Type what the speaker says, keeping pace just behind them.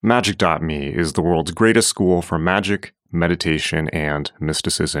Magic.me is the world's greatest school for magic, meditation, and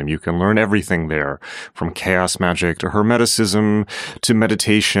mysticism. You can learn everything there, from chaos magic to hermeticism to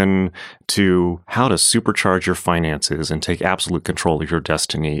meditation to how to supercharge your finances and take absolute control of your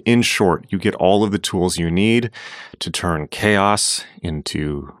destiny. In short, you get all of the tools you need to turn chaos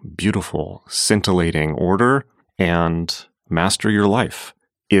into beautiful, scintillating order and master your life.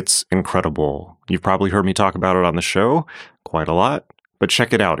 It's incredible. You've probably heard me talk about it on the show quite a lot. But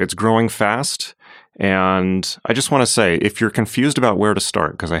check it out. It's growing fast. And I just want to say, if you're confused about where to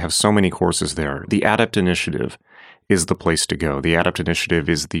start, because I have so many courses there, the Adept Initiative is the place to go. The Adept Initiative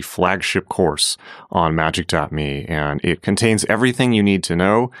is the flagship course on Magic.me, and it contains everything you need to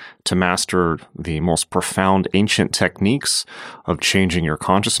know to master the most profound ancient techniques of changing your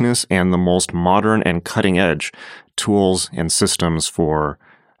consciousness and the most modern and cutting-edge tools and systems for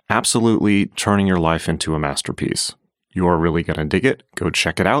absolutely turning your life into a masterpiece. You're really going to dig it. Go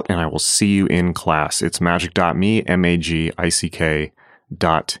check it out, and I will see you in class. It's magic.me, magick.me.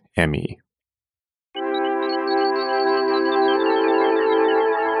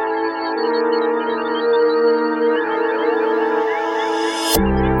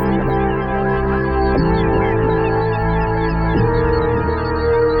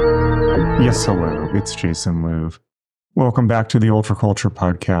 Yes, hello. It's Jason Louv. Welcome back to the Ultra Culture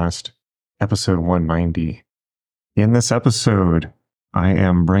Podcast, episode 190. In this episode, I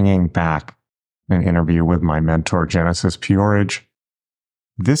am bringing back an interview with my mentor, Genesis P-Orridge.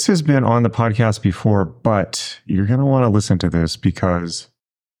 This has been on the podcast before, but you're going to want to listen to this because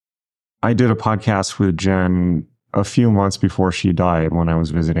I did a podcast with Jen a few months before she died when I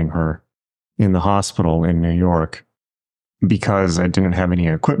was visiting her in the hospital in New York because I didn't have any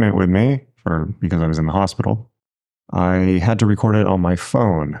equipment with me because I was in the hospital. I had to record it on my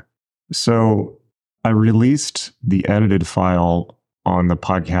phone. So I released the edited file on the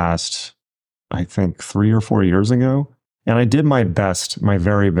podcast, I think 3 or 4 years ago, and I did my best, my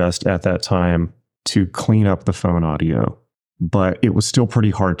very best at that time to clean up the phone audio, but it was still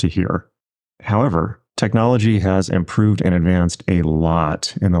pretty hard to hear. However, technology has improved and advanced a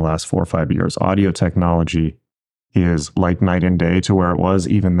lot in the last 4 or 5 years. Audio technology is like night and day to where it was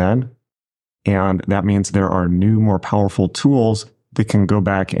even then, and that means there are new, more powerful tools that can go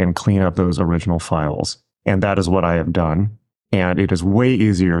back and clean up those original files. And that is what I have done. And it is way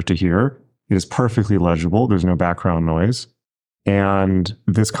easier to hear. It is perfectly legible. There's no background noise. And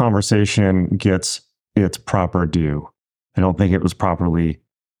this conversation gets its proper due. I don't think it was properly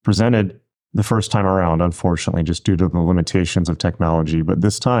presented the first time around, unfortunately, just due to the limitations of technology. But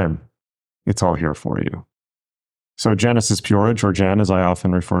this time, it's all here for you. So Genesis P-Orridge, or Jen, as I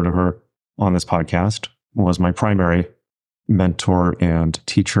often refer to her on this podcast, was my primary mentor and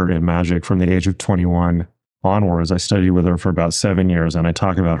teacher in magic from the age of 21 onwards. I studied with her for about 7 years, and I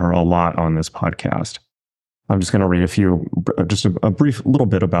talk about her a lot on this podcast. I'm just going to read a brief little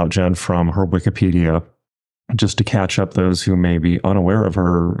bit about Jen from her Wikipedia, just to catch up those who may be unaware of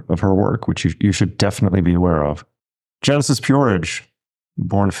her work, which you should definitely be aware of. Genesis P-Orridge,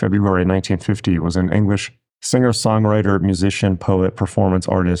 born February 1950, was an English singer, songwriter, musician, poet, performance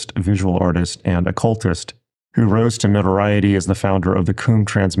artist, visual artist, and occultist who rose to notoriety as the founder of the Coombe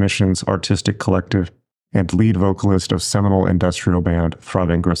Transmissions Artistic Collective and lead vocalist of seminal industrial band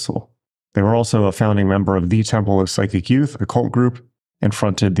Throbbing Gristle. They were also a founding member of the Temple of Psychic Youth, a cult group, and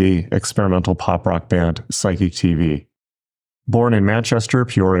fronted the experimental pop rock band Psychic TV. Born in Manchester,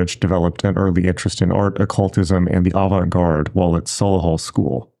 P-Orridge developed an early interest in art, occultism, and the avant-garde while at Solihull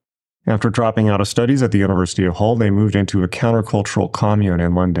School. After dropping out of studies at the University of Hull, they moved into a countercultural commune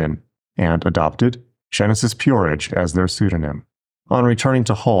in London and adopted Genesis P-Orridge as their pseudonym. On returning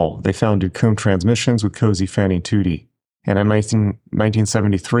to Hull, they founded Coombe Transmissions with Cozy Fanny Tootie, and in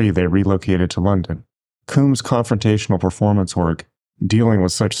 1973 they relocated to London. Coombe's confrontational performance work, dealing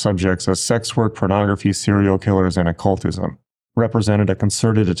with such subjects as sex work, pornography, serial killers, and occultism, represented a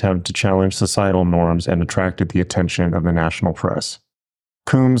concerted attempt to challenge societal norms and attracted the attention of the national press.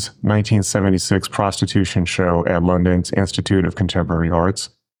 Coombe's 1976 prostitution show at London's Institute of Contemporary Arts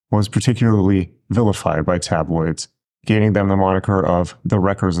was particularly vilified by tabloids, gaining them the moniker of the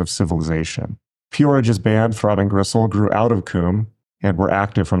Wreckers of Civilization. P-Orridge's band, Throbbing Gristle, grew out of Coombe and were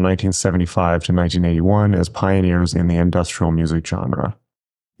active from 1975 to 1981 as pioneers in the industrial music genre.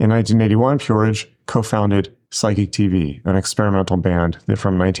 In 1981, P-Orridge co-founded Psychic TV, an experimental band that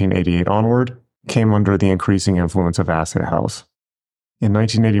from 1988 onward came under the increasing influence of acid house. In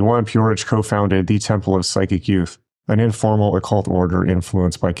 1981, P-Orridge co-founded the Temple of Psychic Youth, an informal occult order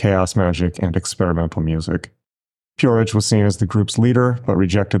influenced by chaos magic and experimental music. P-Orridge was seen as the group's leader, but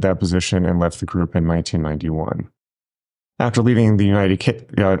rejected that position and left the group in 1991. After leaving the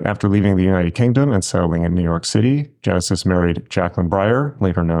United Kingdom and settling in New York City, Genesis married Jacqueline Breyer,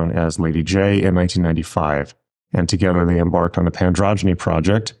 later known as Lady J, in 1995, and together they embarked on the Pandrogyny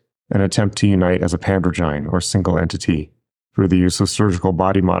Project, an attempt to unite as a pandrogyne, or single entity, through the use of surgical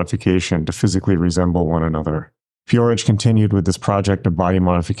body modification to physically resemble one another. P-Orridge continued with this project of body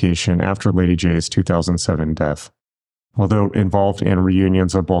modification after Lady J's 2007 death. Although involved in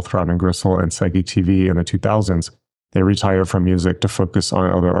reunions of both Robin Gristle and Psychic TV in the 2000s, they retired from music to focus on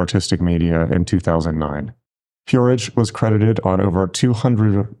other artistic media in 2009. P-Orridge was credited on over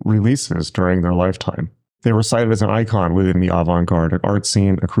 200 releases during their lifetime. They were cited as an icon within the avant-garde art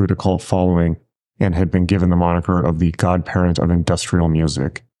scene, accrued a cult following, and had been given the moniker of the godparent of industrial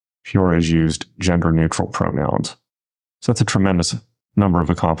music. P-Orridge used gender-neutral pronouns. So that's a tremendous number of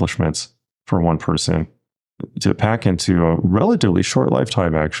accomplishments for one person to pack into a relatively short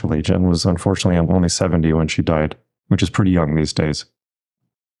lifetime, actually. Jen was unfortunately only 70 when she died, which is pretty young these days.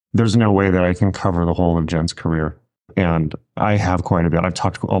 There's no way that I can cover the whole of Jen's career. And I have quite a bit. I've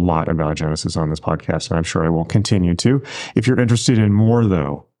talked a lot about Genesis on this podcast, and I'm sure I will continue to. If you're interested in more,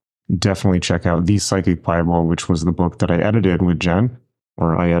 though, definitely check out The Psychic Bible, which was the book that I edited with Jen,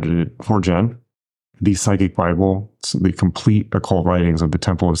 or I edited for Jen. The Psychic Bible, the complete occult writings of the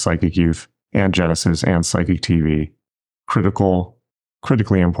Temple of Psychic Youth and Genesis and Psychic TV.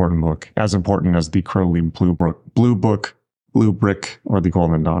 Critically important book, as important as the Crowley Blue Brick, or the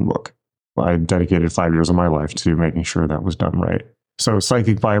Golden Dawn book. I dedicated 5 years of my life to making sure that was done right. So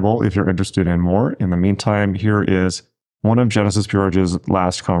Psychic Bible, if you're interested in more. In the meantime, here is one of Genesis P-Orridge's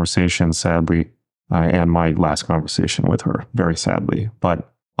last conversations, sadly, and my last conversation with her, very sadly.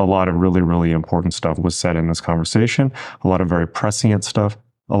 But a lot of really, really important stuff was said in this conversation, a lot of very prescient stuff,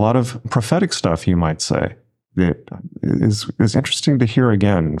 a lot of prophetic stuff, you might say, that is interesting to hear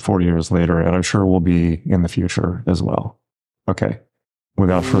again 40 years later, and I'm sure will be in the future as well. Okay,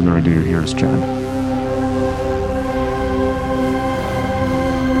 without further ado, here's Jen.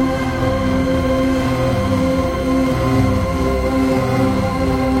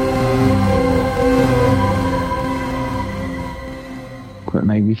 But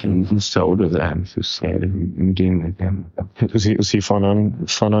maybe he's older than who said and doing with him. Was he fun on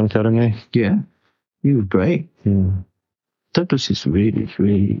ketamine? Yeah, he was great. Yeah. Douglas is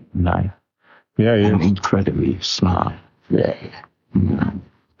really nice. Yeah, he and is. incredibly smart. Yeah,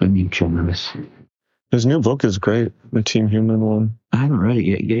 very generous. His new book is great, the Team Human one. I haven't read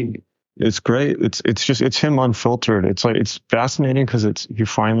it yet. It's great. It's him unfiltered. It's fascinating because he's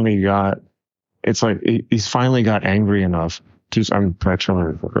finally got angry enough. I'm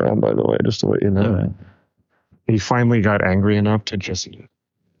actually around, by the way, just to let you know. Right. He finally got angry enough to just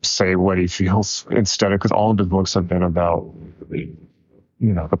say what he feels instead of, because all of his books have been about,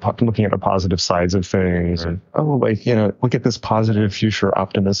 looking at the positive sides of things. Right. And, look at this positive, future,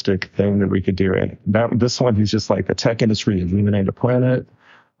 optimistic thing that we could do. And this one, he's just like, the tech industry is eliminating the planet.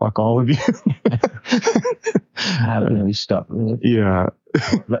 Fuck all of you. I haven't really stopped. Really. Yeah.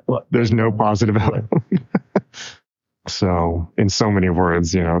 There's no positive outcome. So, in so many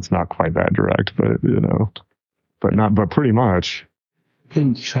words, it's not quite that direct, but pretty much.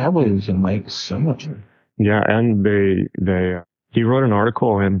 He travels and makes so much. Yeah, and he wrote an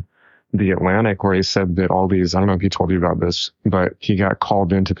article in The Atlantic where he said that all these, I don't know if he told you about this, but he got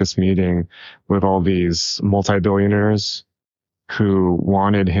called into this meeting with all these multi-billionaires who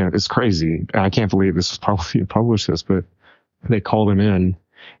wanted him. It's crazy. I can't believe this was probably published this, but they called him in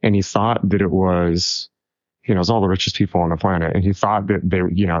and he thought that it was, it was all the richest people on the planet. And he thought that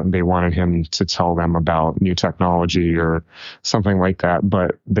they wanted him to tell them about new technology or something like that.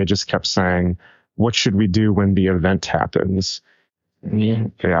 But they just kept saying, what should we do when the event happens? Yeah.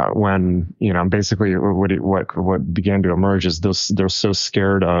 Yeah. When, basically what began to emerge is they're so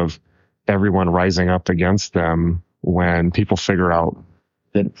scared of everyone rising up against them when people figure out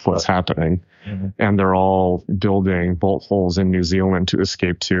what's happening. Mm-hmm. And they're all building bolt holes in New Zealand to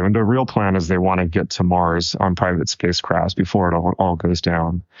escape to. And the real plan is they want to get to Mars on private spacecrafts before it all goes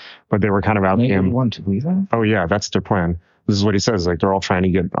down. But they were kind of out there. They want to leave that? Oh, yeah, that's their plan. This is what he says. Like, they're all trying to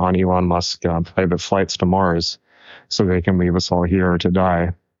get on Elon Musk private flights to Mars so they can leave us all here to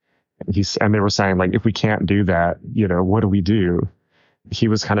die. And they were saying, like, if we can't do that, what do we do? He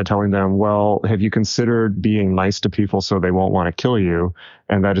was kind of telling them, well, have you considered being nice to people so they won't want to kill you?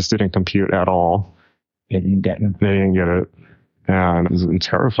 And that just didn't compute at all. They didn't get it. They didn't get it. And it was a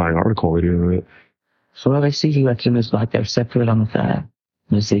terrifying article. So I see he reckon it's like they're separate on that.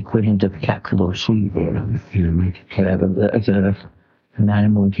 There's the equivalent of cattle or sheep or whatever, as an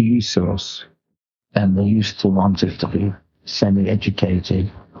animal resource. And they used to want it to be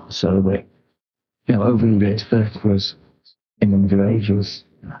semi-educated. So they, overly first was in the Middle Ages,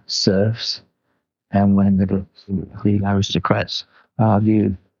 serfs, and when the aristocrats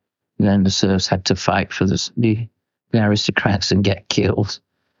argued, then the serfs had to fight for the aristocrats and get killed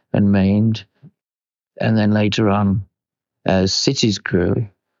and maimed. And then later on, as cities grew,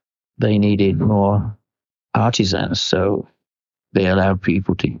 they needed more artisans, so they allowed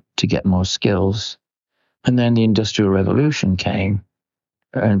people to get more skills. And then the Industrial Revolution came,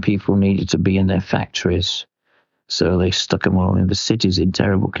 and people needed to be in their factories. So they stuck them all in the cities in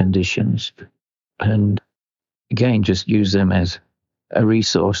terrible conditions. And again, just used them as a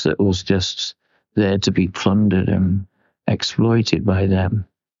resource that was just there to be plundered and exploited by them.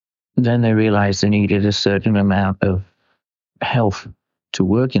 And then they realized they needed a certain amount of health to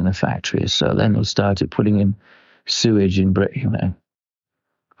work in the factories. So then they started putting in sewage in Britain,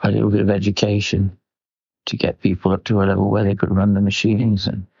 a little bit of education to get people up to a level where they could run the machines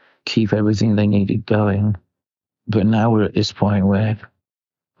and keep everything they needed going. But now we're at this point where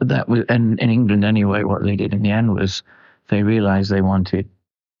that was, and in England anyway, what they did in the end was they realized they wanted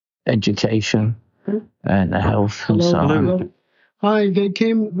education and health and so on. Hello. Hi,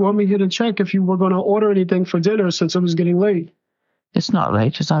 they want me here to check if you were going to order anything for dinner since it was getting late. It's not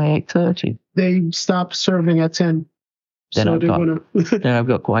late, it's only 8:30. They stopped serving at 10. Then, so then I've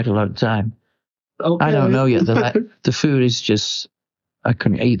got quite a lot of time. Okay. I don't know yet. The food is just, I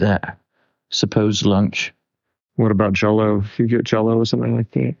couldn't eat that supposed lunch. What about Jell-O? You get Jell-O or something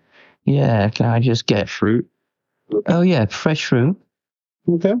like that? Yeah, can I just get Fruit? Oh, yeah, fresh fruit.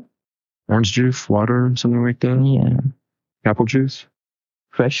 Okay. Orange juice, water, something like that? Yeah, Apple juice?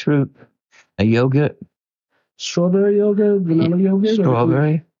 fresh fruit. A yogurt. Strawberry yogurt, vanilla yogurt?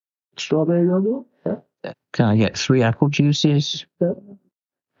 Strawberry. Strawberry yogurt? Yeah. Can I get 3 apple juices? Yeah.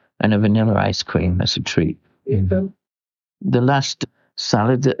 And a vanilla ice cream. That's a treat. Yeah. The last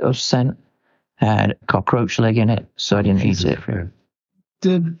salad that was sent had cockroach leg in it, so I didn't eat it.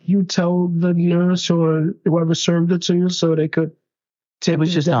 Did you tell the nurse or whoever served it to you so they could take It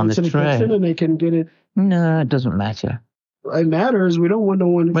was just down on the to tray. kitchen and they can get it? No, it doesn't matter. It matters. We don't want no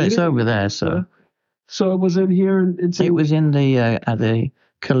one. Well, it's eating over it. there, so. So it was in here. It was in the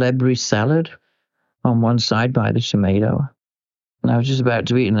Calabri salad on one side by the tomato. And I was just about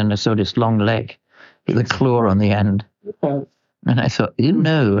to eat, and then I saw this long leg with a claw on the end. And I thought,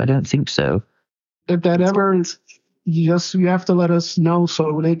 no, I don't think so. if that ever is, you have to let us know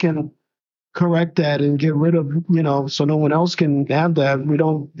so they can correct that and get rid of, so no one else can have that. We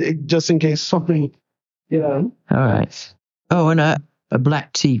don't, just in case something, All right. Oh, and a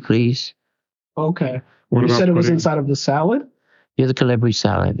black tea, please. Okay. What You about said it was pudding? inside of the salad? Yeah, the Calabri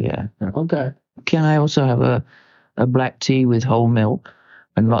salad, yeah. Okay. Can I also have a black tea with whole milk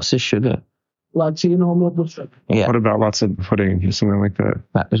and lots of sugar? Latino milk. Yeah, What about lots of pudding or something like that?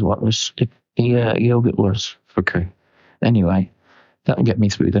 that was what was the yogurt was. Okay. Anyway, that'll get me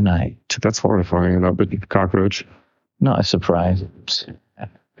through the night. That's horrifying, that big cockroach. Not a surprise.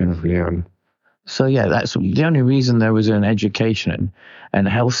 Yeah. So yeah, that's the only reason there was an education and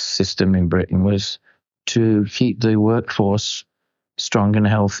health system in Britain was to keep the workforce strong and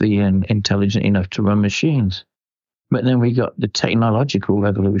healthy and intelligent enough to run machines. But then we got the technological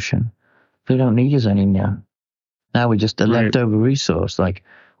revolution. They don't need us anymore. Now we're just a Right. leftover resource. Like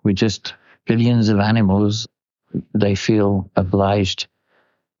we're just billions of animals. They feel obliged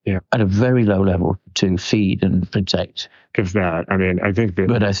at a very low level to feed and protect. If that, I mean, I think that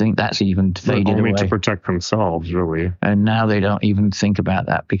But I think that's even they're faded only away. to protect themselves, really. And now they don't even think about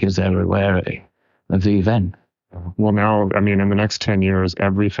that because they're aware of the event. Well, now, I mean, in the next 10 years,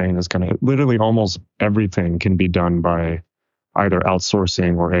 everything is going to, literally almost everything can be done by either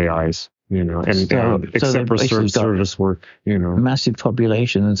outsourcing or AIs, So except for they've basically got service work, Massive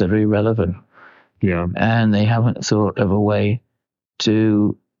populations that are irrelevant. Yeah. And they haven't thought of a way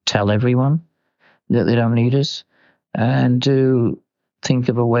to tell everyone that they don't need us and to think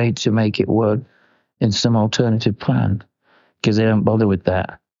of a way to make it work in some alternative plan because they don't bother with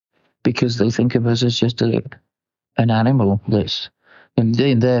that because they think of us as just an animal that's,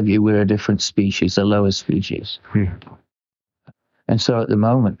 in their view, we're a different species, a lower species. Yeah. And so at the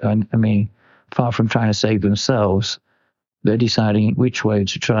moment, I mean, apart from trying to save themselves, they're deciding which way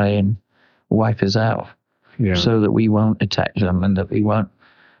to try and wipe us out so that we won't attack them and that we won't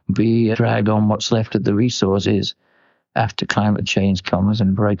be dragged on what's left of the resources after climate change comes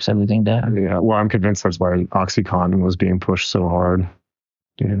and breaks everything down. Yeah. Well, I'm convinced that's why Oxycontin was being pushed so hard,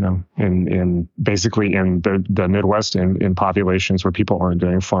 in basically in the Midwest in populations where people aren't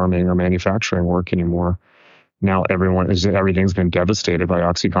doing farming or manufacturing work anymore. Now everything's been devastated by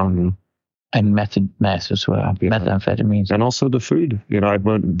Oxycontin. And meth as well, methamphetamines. And also the food.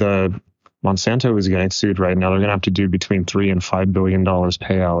 Monsanto is getting sued right now. They're going to have to do between $3 and $5 billion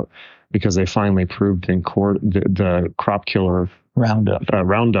payout because they finally proved in court the crop killer Roundup.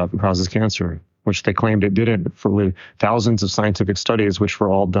 Roundup causes cancer, which they claimed it didn't, for thousands of scientific studies, which were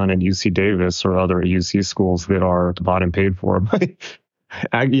all done in UC Davis or other UC schools that are bought and paid for by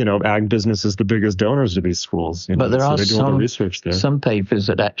ag business is the biggest donors to these schools. But there are they do all the research there. some papers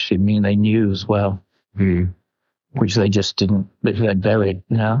that actually mean they knew as well, which they just didn't, they buried,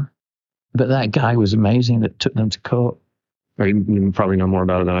 But that guy was amazing that took them to court. You probably know more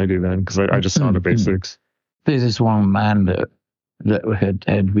about it than I do then, because I just saw the basics. There's this one man that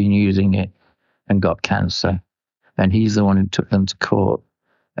had been using it and got cancer, and he's the one who took them to court.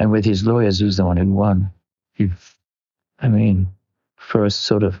 And with his lawyers, who's the one who won. I mean, for a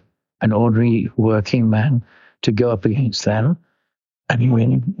sort of an ordinary working man to go up against them and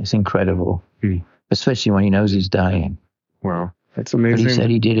win, it's incredible. Especially when he knows he's dying. Wow, that's amazing. But he said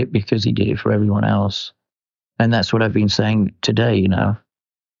he did it because he did it for everyone else. And that's what I've been saying today,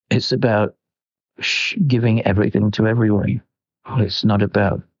 It's about giving everything to everyone. It's not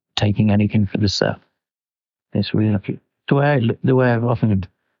about taking anything for the self. It's really the way I've often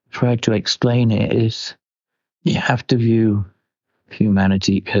tried to explain it is you have to view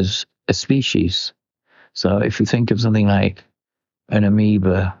humanity as a species. So if you think of something like an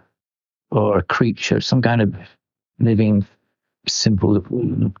amoeba or a creature, some kind of living, simple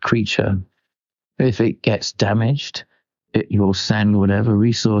creature, if it gets damaged, it will send whatever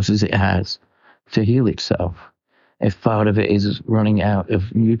resources it has to heal itself. If part of it is running out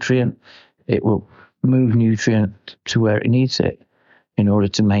of nutrient, it will move nutrient to where it needs it in order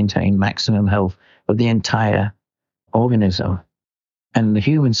to maintain maximum health of the entire organism. And the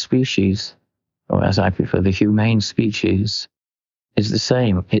human species, or as I prefer, the humane species, is the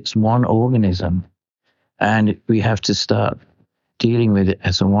same. It's one organism. And we have to start dealing with it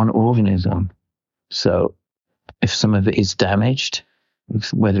as a one organism. So if some of it is damaged,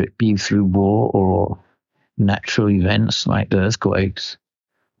 whether it be through war or natural events like the earthquakes,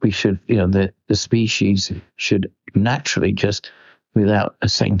 we should, the species should naturally just, without a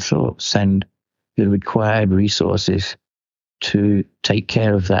second thought, send the required resources to take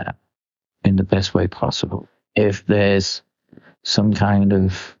care of that in the best way possible. If there's some kind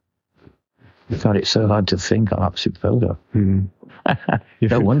of, God, it's so hard to think on opposite photo.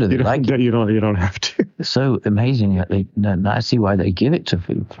 No wonder they like it. You don't have to. It's so amazing that I see why they give it to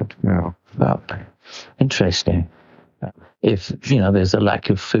people. Yeah. Well, interesting. If, there's a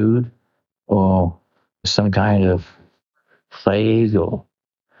lack of food or some kind of plague or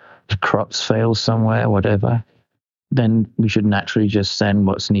the crops fail somewhere, whatever, then we should naturally just send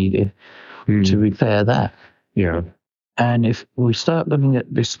what's needed to repair that. Yeah. And if we start looking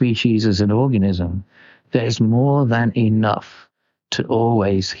at the species as an organism, there's more than enough to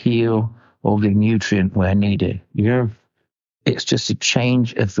always heal or give nutrient where needed. Yeah. It's just a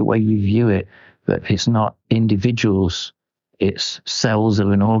change of the way you view it, that it's not individuals, it's cells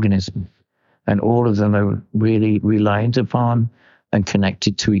of an organism. And all of them are really reliant upon and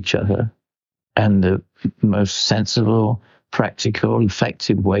connected to each other. And the most sensible, practical,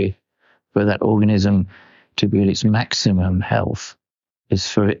 effective way for that organism to be at its maximum health is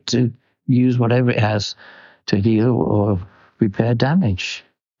for it to use whatever it has to heal or repair damage.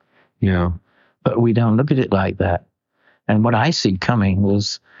 Yeah. But we don't look at it like that. And what I see coming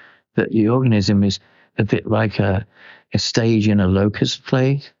was that the organism is a bit like a stage in a locust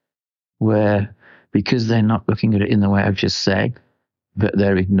plague, where because they're not looking at it in the way I've just said, but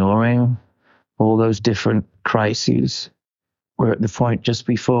they're ignoring all those different crises, we're at the point just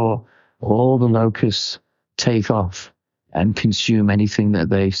before all the locusts take off and consume anything that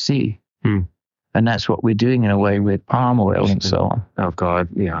they see. And that's what we're doing in a way with palm oil and so on. Oh, God.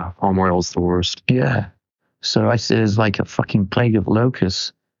 Yeah. Palm oil's the worst. Yeah. So I say it's like a fucking plague of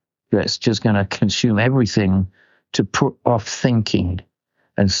locusts that's just going to consume everything to put off thinking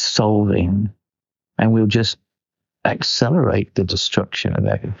and solving. And we'll just accelerate the destruction of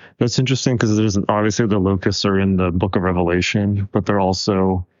that. That's interesting because there's obviously the locusts are in the book of Revelation, but they're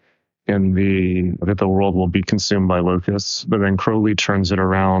also in that the world will be consumed by locusts. But then Crowley turns it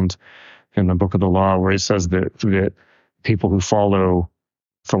around in the book of the law where he says that people who follow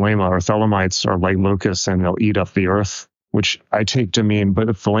Thelema or Thelemites are like locusts and they'll eat up the earth, which I take to mean, but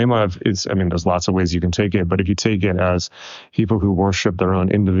Thelema is, there's lots of ways you can take it, but if you take it as people who worship their own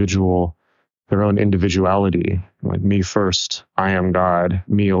individuality, like me first, I am God,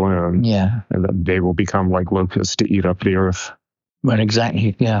 me alone. Yeah. And that they will become like locusts to eat up the earth. Well,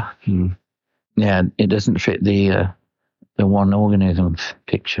 exactly. Yeah. Yeah. It doesn't fit the one organism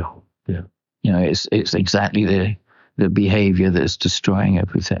picture. Yeah. It's exactly the behavior that's destroying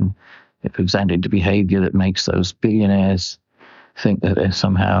everything. presented the behavior that makes those billionaires think that they're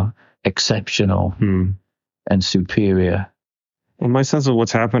somehow exceptional and superior. Well, my sense of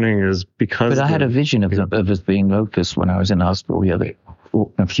what's happening is because... But I had a vision of us being locusts when I was in hospital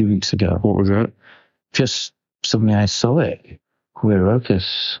a few weeks ago. What was that? Just suddenly I saw it. We're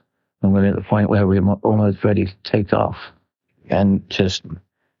locusts, and we're at the point where we're almost ready to take off and just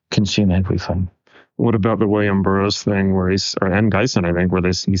consume everything. What about the William Burroughs thing and Geisen, I think, where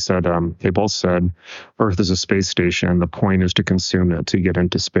he said, they both said, Earth is a space station. The point is to consume it, to get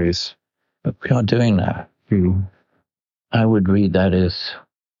into space. But we are doing that. I would read that as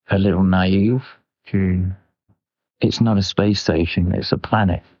a little naive. It's not a space station, it's a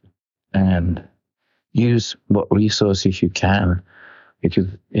planet. And use what resources you can. Because,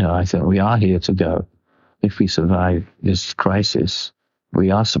 I think we are here to go. If we survive this crisis, we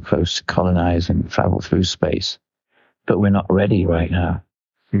are supposed to colonize and travel through space. But we're not ready right now.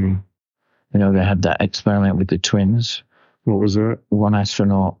 They had that experiment with the twins. What was that? One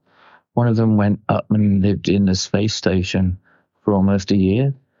astronaut, one of them went up and lived in the space station for almost a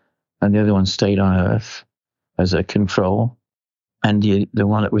year, and the other one stayed on Earth as a control. And the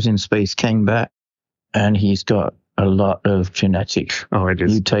one that was in space came back, and he's got a lot of genetic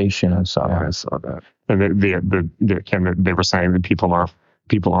mutation and so on. Yeah, I saw that. And they were saying that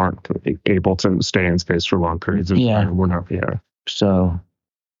people aren't able to stay in space for long periods of time. We're not. Yeah. So,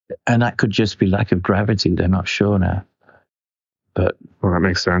 and that could just be lack of gravity. They're not sure now. But that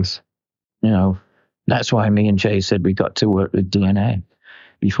makes sense. That's why me and Jay said we got to work with DNA.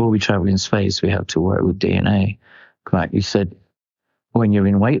 Before we travel in space, we have to work with DNA. Like you said, when you're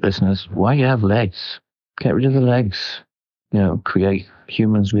in weightlessness, why you have legs? Get rid of the legs. Create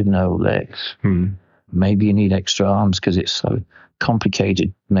humans with no legs. Maybe you need extra arms because it's so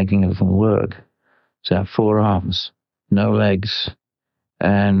complicated making them work. So have 4 arms, no legs,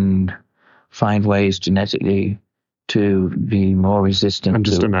 and find ways genetically to be more resistant. I'm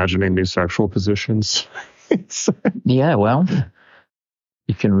just imagining these sexual positions. Yeah, well,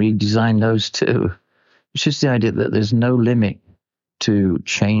 you can redesign those too. It's just the idea that there's no limit to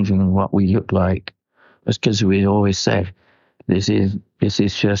changing what we look like. That's because we always said this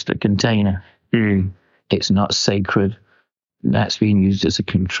is just a container. It's not sacred. That's being used as a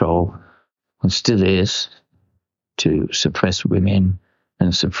control, and still is, to suppress women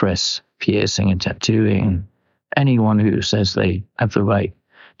and suppress piercing and tattooing. Anyone who says they have the right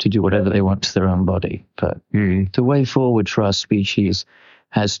to do whatever they want to their own body. But the way forward for our species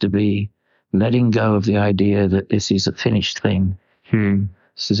has to be letting go of the idea that this is a finished thing.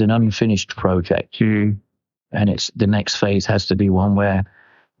 This is an unfinished project. And the next phase has to be one where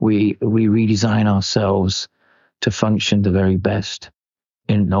we redesign ourselves to function the very best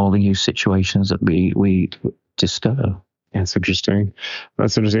in all the new situations that we discover. That's interesting.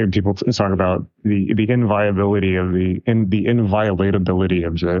 That's interesting. People talk about the inviolability of the inviolatability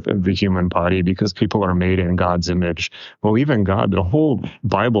of the human body because people are made in God's image. Well, even God, the whole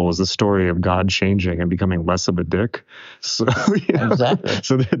Bible is the story of God changing and becoming less of a dick. So, exactly.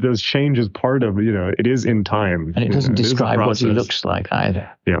 So those change is part of, it is in time. And it doesn't describe what he looks like either.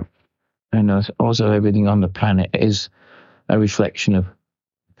 Yeah. And also everything on the planet is a reflection of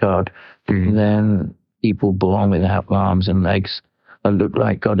God. Then people born without arms and legs look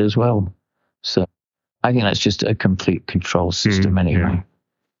like God as well. So I think that's just a complete control system anyway. Yeah.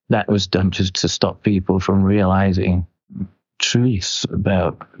 That was done just to stop people from realizing truths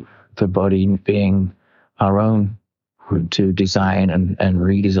about the body being our own to design and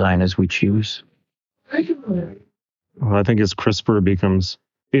redesign as we choose. Well, I think as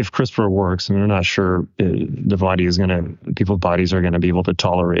if CRISPR works, and they're not sure people's bodies are going to be able to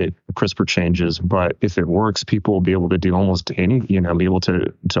tolerate CRISPR changes, but if it works, people will be able to do almost any, be able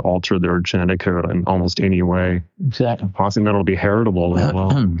to alter their genetic code in almost any way. Exactly. Possibly that'll be heritable as well.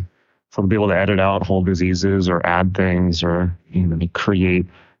 So they'll be able to edit out whole diseases or add things or create.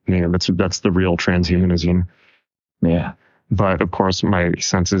 That's the real transhumanism. Yeah. But of course, my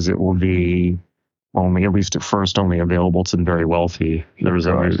sense is it will be only, at least at first, only available to the very wealthy. And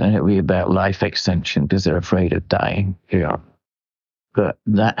it'll be about life extension because they're afraid of dying. Yeah. But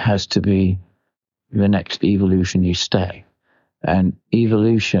that has to be the next evolutionary step. And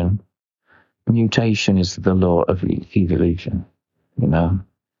mutation is the law of evolution.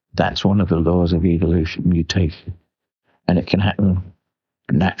 That's one of the laws of evolution, mutation. And it can happen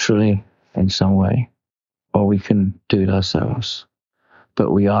naturally in some way, or we can do it ourselves.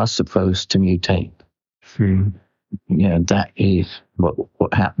 But we are supposed to mutate. That is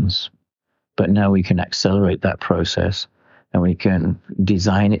what happens. But now we can accelerate that process, and we can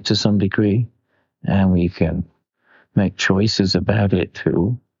design it to some degree, and we can make choices about it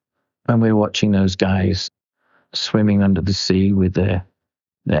too. when we were watching those guys swimming under the sea with their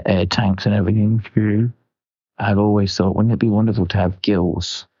air tanks and everything, I've always thought, wouldn't it be wonderful to have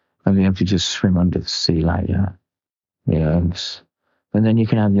gills and be able to just swim under the sea like that? And then you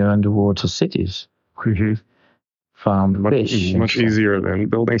can have your underwater cities. Farm fish. Much easier than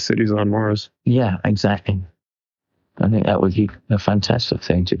building cities on Mars. Yeah, exactly. I think that would be a fantastic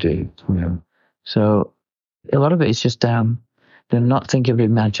thing to do. So a lot of it is just down. They're not thinking of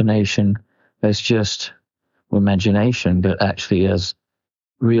imagination as just imagination, but actually as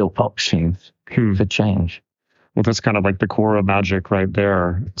real options for change. Well, that's kind of like the core of magic right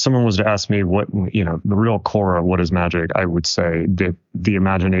there. Someone was to ask me what, the real core of what is magic, I would say that the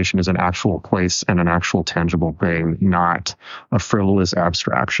imagination is an actual place and an actual tangible thing, not a frivolous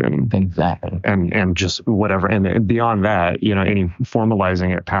abstraction. Exactly. And just whatever. And beyond that, any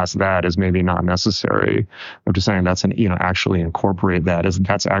formalizing it past that is maybe not necessary. I'm just saying that's actually incorporate that as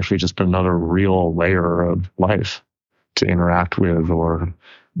that's actually just another real layer of life to interact with or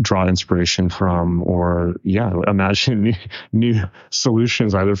draw inspiration from, or imagine new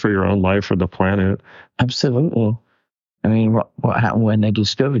solutions either for your own life or the planet. Absolutely. I mean, what happened when they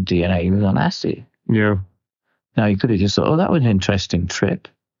discovered DNA? It was on acid. Yeah. Now, you could have just thought, oh, that was an interesting trip.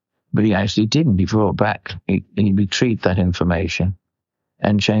 But he actually didn't. He brought back, he retrieved that information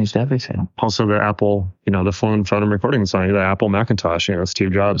and changed everything. Also, the Apple, the phone recording song, the Apple Macintosh,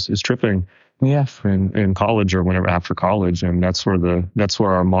 Steve Jobs is tripping. Yeah. In college or whenever after college. And that's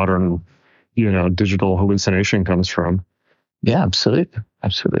where our modern, digital hallucination comes from. Yeah, absolutely.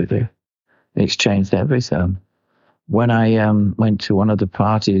 Absolutely. It's changed everything. When I went to one of the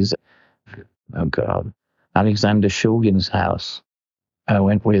parties, Alexander Shulgin's house, I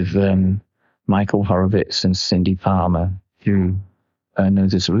went with Michael Horowitz and Cindy Palmer. And there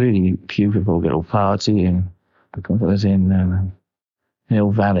was this really beautiful little party it was in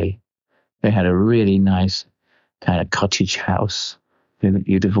Hill Valley. They had a really nice kind of cottage house with a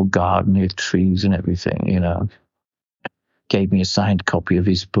beautiful garden with trees and everything, Gave me a signed copy of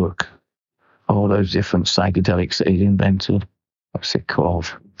his book, all those different psychedelics that he'd invented. What's it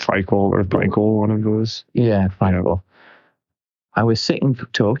called? Michael, one of those. Yeah, Michael. I was sitting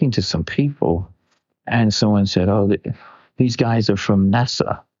talking to some people, and someone said, oh, these guys are from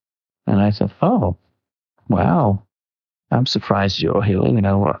NASA. And I said, oh, wow. I'm surprised you're here.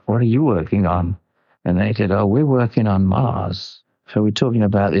 What are you working on? And they said, oh, we're working on Mars. So we're talking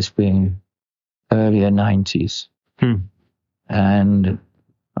about this being earlier 90s. And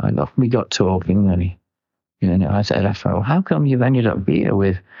we got talking, and I thought, well, how come you've ended up here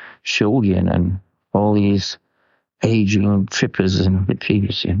with Shulgin and all these aging trippers and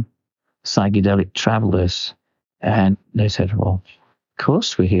hippies and psychedelic travelers? And they said, well, of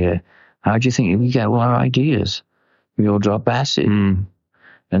course we're here. How do you think we get all our ideas? We all drop acid. And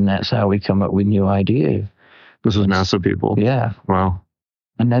that's how we come up with new ideas. This is NASA people. Yeah. Wow.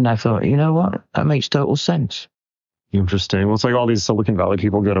 And then I thought, you know what? That makes total sense. Interesting. Well, it's like all these Silicon Valley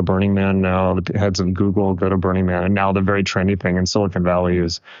people go to Burning Man now. The heads of Google go to Burning Man. And now the very trendy thing in Silicon Valley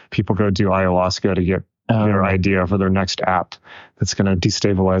is people go do ayahuasca to get their idea for their next app that's going to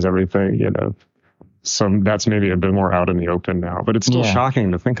destabilize everything, So that's maybe a bit more out in the open now. But it's still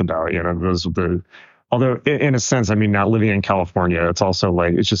shocking to think about, although in a sense, not living in California, it's also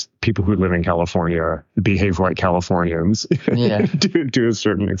like, it's just people who live in California behave like Californians to a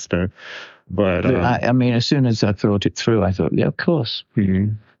certain extent. But as soon as I thought it through, I thought, yeah, of course.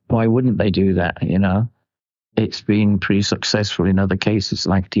 Why wouldn't they do that? It's been pretty successful in other cases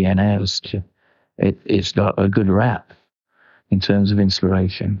like DNAs. It's got a good rap in terms of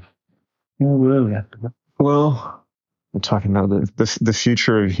inspiration. Well, we're talking about the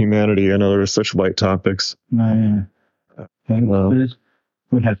future of humanity. I know there are such light topics. Well,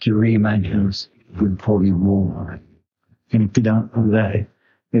 we have to reimagine before you war. And if you don't do that,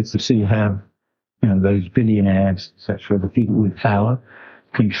 it's to see how, those billionaires, etc., the people with power,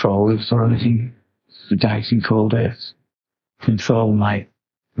 control authority, the dicey called it, control might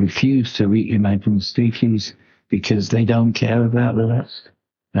refuse to reimagine species because they don't care about the rest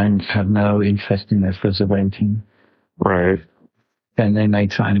and have no interest in their preservation. Right. And they may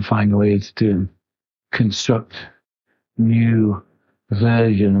try to find ways to construct new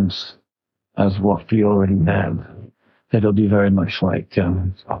versions of what we already have. That'll be very much like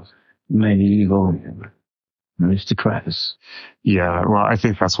medieval aristocrats. Yeah, well, I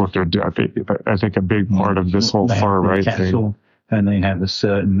think that's what they're doing. I think a big part of this whole far right thing. And they have a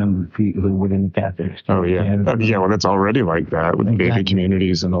certain number of people who within the Catholic. Oh, yeah. Well, that's already like that with baby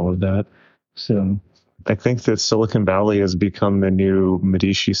communities and all of that. So I think that Silicon Valley has become the new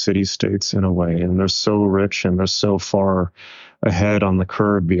Medici city-states in a way, and they're so rich and they're so far ahead on the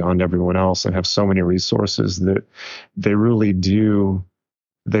curve beyond everyone else and have so many resources that they really do.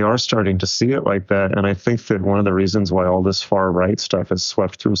 They are starting to see it like that. And I think that one of the reasons why all this far right stuff has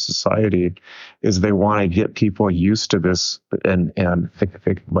swept through society is they want to get people used to this and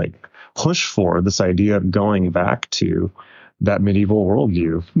like push for this idea of going back to that medieval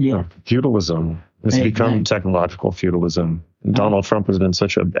worldview. Yeah. Feudalism has become technological feudalism. And Donald Trump has been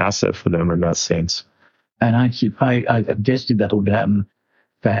such an asset for them in that sense. And I suggested that all happen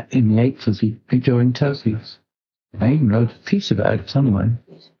back in the 80s during Turkey's. I even wrote a piece about it somewhere.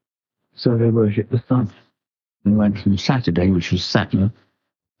 So they worship the sun. They went from Saturday, which was Saturn,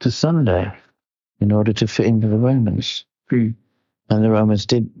 to Sunday in order to fit into the Romans. And the Romans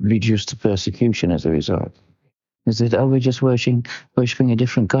did reduce the persecution as a result. They said, we're just worshipping a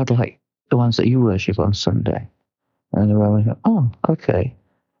different God like the ones that you worship on Sunday. And the Romans go, oh, okay.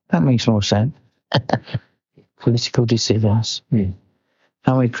 That makes more sense. Political decisions. Yeah.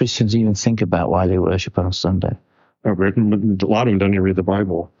 How many Christians even think about why they worship on Sunday? A lot of them don't even read the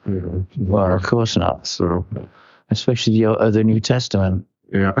Bible. Well, of course not. So, especially the New Testament.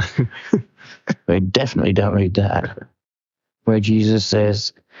 Yeah. They definitely don't read that. Where Jesus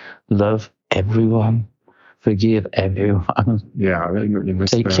says, love everyone, forgive everyone. Yeah.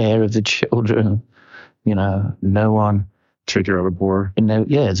 Take care of the children. No one. Take care of the poor.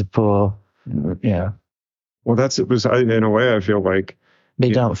 The poor. Yeah. Well, it was in a way, I feel like they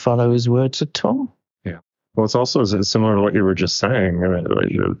don't follow his words at all. Well, it's also similar to what you were just saying. I mean,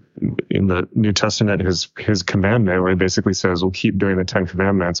 in the New Testament, his commandment, where he basically says, we'll keep doing the 10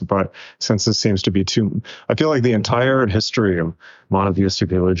 commandments. But since this seems to be I feel like the entire history of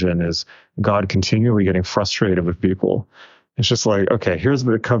monotheistic religion is God continually getting frustrated with people. It's just like, okay, here's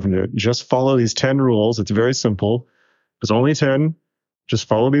the covenant. Just follow these 10 rules. It's very simple. There's only 10. Just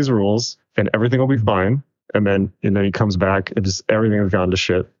follow these rules and everything will be fine. And then he comes back and just everything has gone to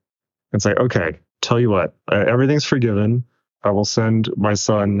shit. It's like, okay. Tell you what, everything's forgiven. I will send my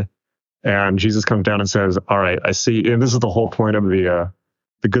son. And Jesus comes down and says, all right, I see. And this is the whole point of the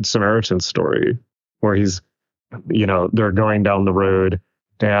Good Samaritan story, where they're going down the road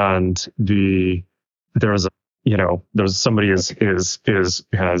and someone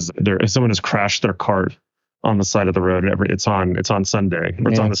has crashed their cart on the side of the road. It's on Sunday, or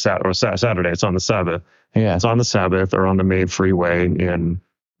it's on the Saturday. It's on the Sabbath. Yeah. It's on the Sabbath or on the main freeway in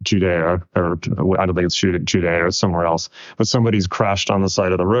Judea, or I don't think it's Judea or somewhere else, but somebody's crashed on the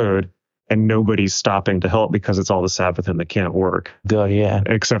side of the road and nobody's stopping to help because it's all the Sabbath and they can't work. God, yeah.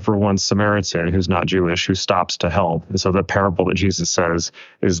 Except for one Samaritan who's not Jewish who stops to help. And so the parable that Jesus says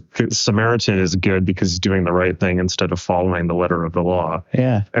is Samaritan is good because he's doing the right thing instead of following the letter of the law.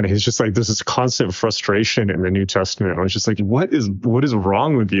 Yeah. And he's just like, this is constant frustration in the New Testament. I was just like, what is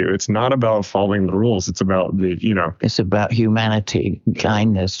wrong with you? It's not about following the rules. It's about It's about humanity,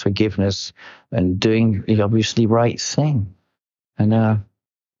 kindness, forgiveness, and doing the obviously right thing. And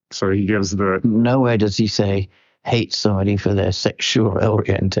so he gives nowhere does he say hate somebody for their sexual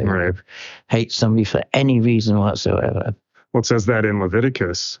orientation. Right. Hate somebody for any reason whatsoever. Well, it says that in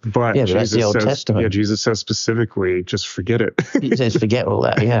Leviticus, but yeah, that's the Old Testament. Yeah, Jesus says specifically, just forget it. He says, forget all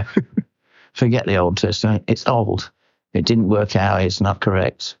that. Yeah, forget the Old Testament. It's old. It didn't work out. It's not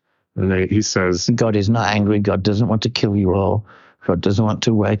correct. And he says, God is not angry. God doesn't want to kill you all. God doesn't want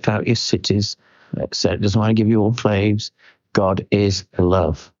to wipe out your cities. Doesn't want to give you all plagues. God is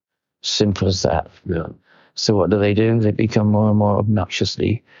love. Simple as that. Yeah. So what do? They become more and more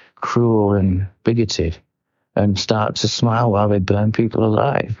obnoxiously cruel and bigoted and start to smile while they burn people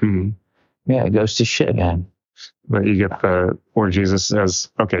alive. Mm-hmm. Yeah, it goes to shit again. But you get where Jesus says,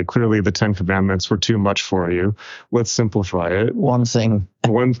 okay, clearly the 10 commandments were too much for you. Let's simplify it. One thing,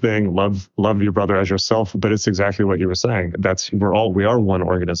 love your brother as yourself. But it's exactly what you were saying. We are one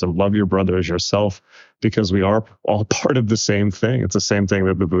organism. Love your brother as yourself, because we are all part of the same thing. It's the same thing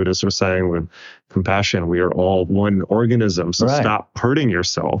that the Buddhists are saying with compassion. We are all one organism. So Stop hurting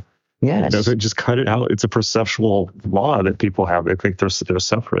yourself. Yes. It doesn't just cut it out. It's a perceptual law that people have. They think they're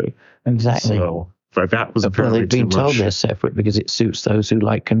separate. Exactly. So, but that was apparently they've been too much. told they're separate because it suits those who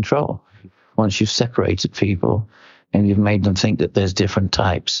like control. Once you've separated people and you've made them think that there's different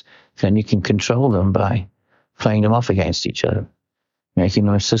types, then you can control them by playing them off against each other, making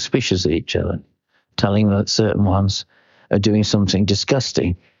them suspicious of each other, telling them that certain ones are doing something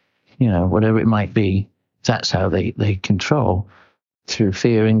disgusting, whatever it might be. That's how they control, through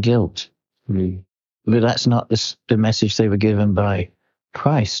fear and guilt. Mm. But that's not the message they were given by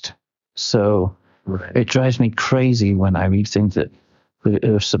Christ. So it drives me crazy when I read things that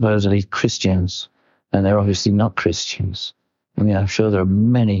are supposedly Christians, and they're obviously not Christians. I mean, I'm sure there are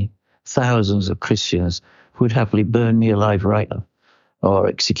many thousands of Christians would happily burn me alive right now or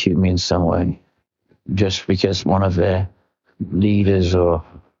execute me in some way just because one of their leaders or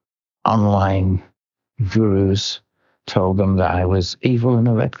online gurus told them that I was evil and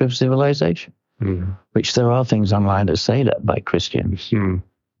a wreck of civilization. Which there are things online that say that by Christians. You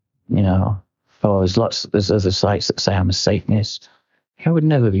know, there's other sites that say I'm a Satanist. I would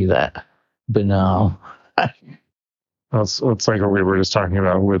never be that banal. Well, it's like what we were just talking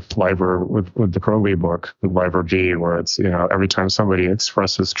about with Liber, with the Crowley book, with Liber D, where it's, you know, every time somebody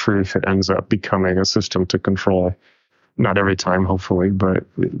expresses truth, it ends up becoming a system to control. Not every time, hopefully, but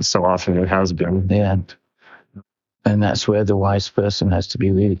so often it has been. Yeah. And that's where the wise person has to be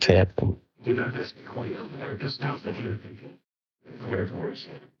really careful.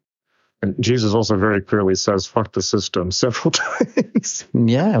 And Jesus also very clearly says, fuck the system several times.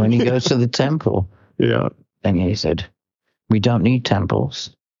 Yeah, when he goes to the temple. Yeah. And he said, we don't need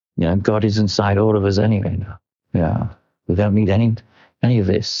temples. You know, God is inside all of us anyway. Yeah. We don't need any of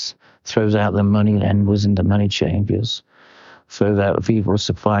this. Throws out the money lenders and the money changers. Throws out people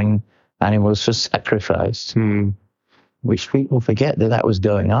supplying animals for sacrifice. Which people forget that was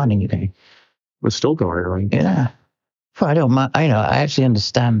going on, you know. Was still going on. Yeah. Well, I don't mind. I actually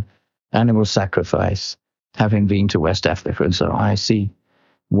understand animal sacrifice, having been to West Africa, and so I see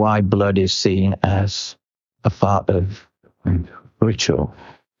why blood is seen as a part of ritual.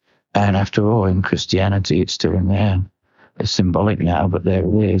 And after all, in Christianity, it's still in there. It's symbolic now, but there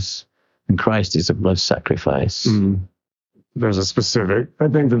it is. And Christ is a blood sacrifice. There's a specific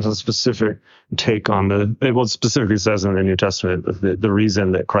take on it specifically says in the New Testament the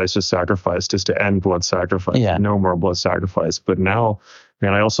reason that Christ was sacrificed is to end blood sacrifice. Yeah. No more blood sacrifice. But now,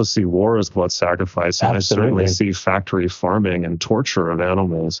 man, I also see war as blood sacrifice. And Absolutely. I certainly see factory farming and torture of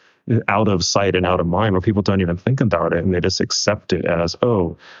animals out of sight and out of mind, where people don't even think about it and they just accept it as,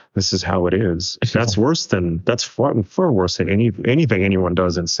 oh, this is how it is. That's far worse than anything anyone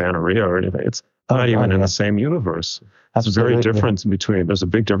does in Santeria or anything. It's not even in the same universe. Absolutely. There's a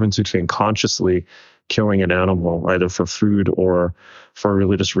big difference between consciously killing an animal, either for food or for a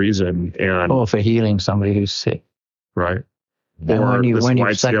religious reason, or for healing somebody who's sick. Right. And when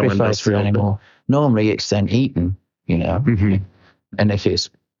you sacrifice for an animal, normally it's then eaten, you know. And if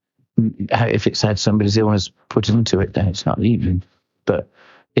it's had somebody's illness put into it, then it's not eaten. But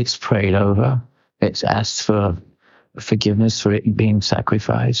it's prayed over. It's asked for forgiveness for it being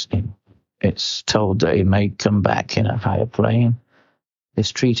sacrificed. It's told that it may come back in a higher plane.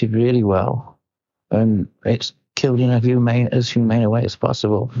 It's treated really well. And it's killed in as humane a way as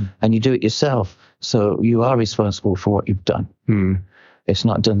possible. And you do it yourself. So you are responsible for what you've done. It's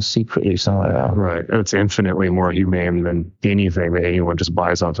not done secretly somewhere else. Right. It's infinitely more humane than anything that anyone just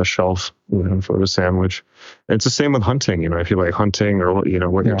buys off the shelf, you know, for a sandwich. It's the same with hunting, you know, if you like hunting or, you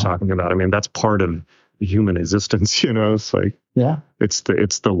know, what you're talking about. I mean, that's part of human existence, you know. It's like,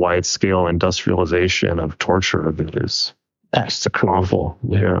 it's the wide scale industrialization of torture that is awful.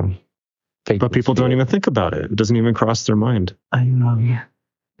 Yeah. But people don't even think about it. It doesn't even cross their mind. I know, yeah.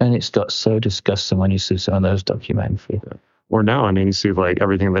 And it's got so disgusting when you see some of those documentaries. Or now, I mean, you see like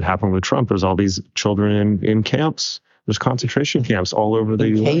everything that happened with Trump. There's all these children in camps. There's concentration camps all over the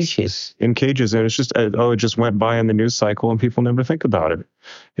US. In cages. And it's just, it just went by in the news cycle and people never think about it.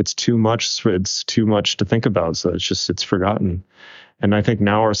 It's too much to think about. So it's forgotten. And I think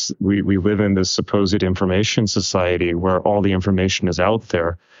now we live in this supposed information society where all the information is out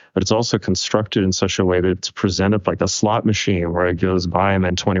there, but it's also constructed in such a way that it's presented like a slot machine where it goes by and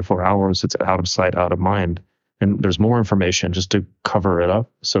then 24 hours, it's out of sight, out of mind. And there's more information just to cover it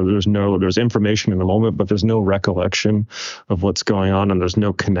up. So there's information in the moment, but there's no recollection of what's going on, and there's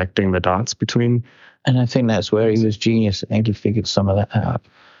no connecting the dots between. And I think that's where he was genius. I think he figured some of that out.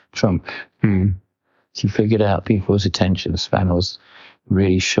 Trump. He figured out people's attention span was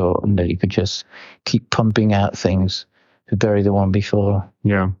really short, and that you could just keep pumping out things to bury the one before.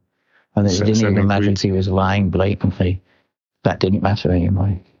 Yeah. And it didn't even matter if he was lying blatantly. That didn't matter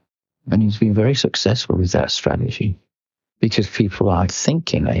anymore. And he's been very successful with that strategy because people are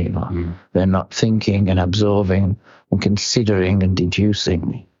thinking anymore. They're not thinking and absorbing and considering and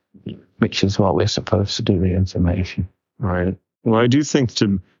deducing, which is what we're supposed to do with information. Right. Well, I do think,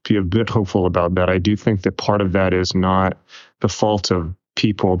 to be a bit hopeful about that, I do think that part of that is not the fault of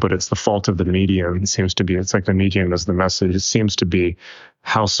people, but it's the fault of the medium. It seems to be, it's like the medium is the message. It seems to be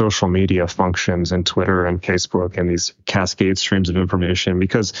how social media functions, and Twitter and Facebook and these cascade streams of information.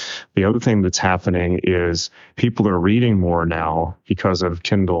 Because the other thing that's happening is people are reading more now because of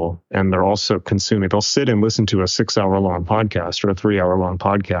Kindle, and they're also consuming. They'll sit and listen to a 6-hour-long podcast or a 3-hour-long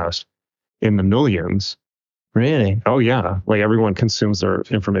podcast in the millions. Really? Oh, yeah. Like everyone consumes their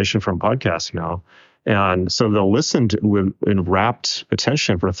information from podcasts now. And so they'll listen to with in rapt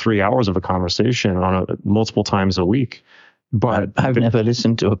attention for 3 hours of a conversation multiple times a week. But I've never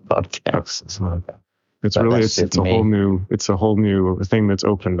listened to a podcast. It's a whole new thing that's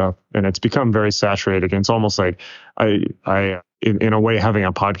opened up, and it's become very saturated. And it's almost like in a way, having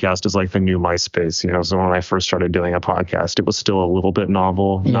a podcast is like the new MySpace, you know. So when I first started doing a podcast, it was still a little bit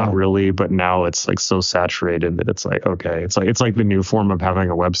novel, not really, but now it's like so saturated that it's like, okay, it's like the new form of having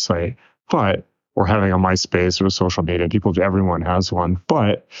a website, or having a MySpace or a social media. Everyone has one,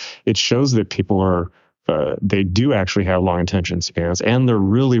 but it shows that people they do actually have long attention spans, and they're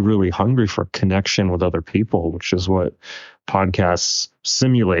really, really hungry for connection with other people, which is what podcasts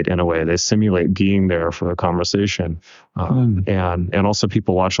simulate in a way. They simulate being there for a conversation. And also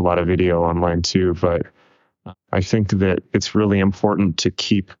people watch a lot of video online too, but I think that it's really important to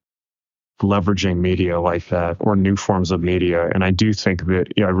keep leveraging media like that, or new forms of media. And I do think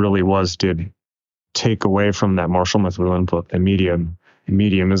that it really did take away from that Marshall McLuhan book, the medium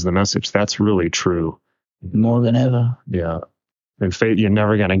is the message. That's really true. More than ever. Yeah. And you're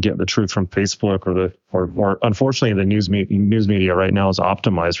never going to get the truth from Facebook or unfortunately the news media right now is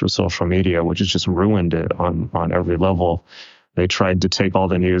optimized for social media, which has just ruined it on every level. They tried to take all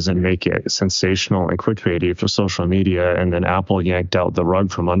the news and make it sensational and clickbaity for social media, and then Apple yanked out the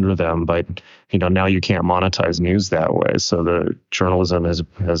rug from under them. But now you can't monetize news that way. So the journalism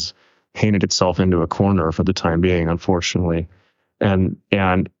has painted itself into a corner for the time being, unfortunately. And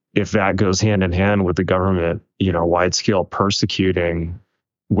if that goes hand in hand with the government, wide scale persecuting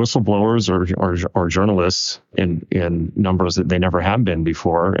whistleblowers or journalists in numbers that they never have been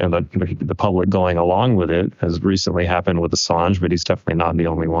before, and the public going along with it, as recently happened with Assange, but he's definitely not the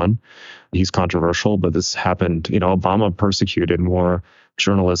only one. He's controversial, but this happened. Obama persecuted more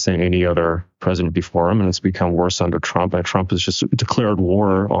journalists than any other president before him, and it's become worse under Trump. And Trump has just declared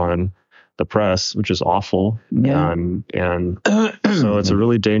war on the press, which is awful. Yeah. And so it's a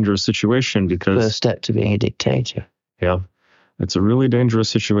really dangerous situation because first step to being a dictator. Yeah. It's a really dangerous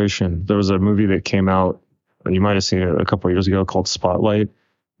situation. There was a movie that came out, and you might have seen it a couple of years ago, called Spotlight.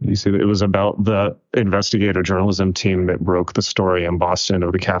 You see that it was about the investigative journalism team that broke the story in Boston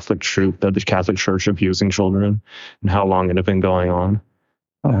of the Catholic Church abusing children and how long it had been going on.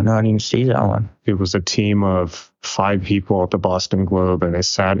 Oh, no, I didn't see that one. It was a team of 5 people at the Boston Globe, and they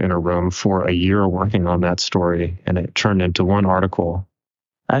sat in a room for a year working on that story, and it turned into one article.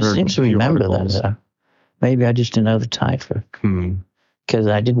 I seem to remember that. Maybe I just didn't know the title. Because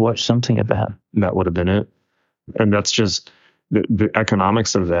I did watch something about. That would have been it. And that's just the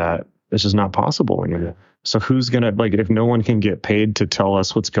economics of that. It's just not possible anymore. So who's going to, if no one can get paid to tell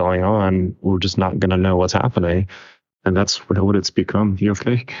us what's going on, we're just not going to know what's happening. And that's what it's become. You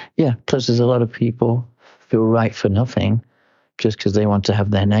okay? Yeah, plus there's a lot of people who write for nothing just because they want to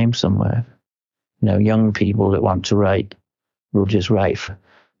have their name somewhere. Young people that want to write will just write for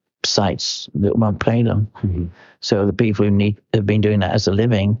sites that won't pay them. Mm-hmm. So the people who have been doing that as a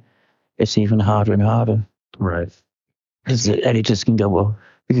living, it's even harder and harder. Right. Because the editors can go, well,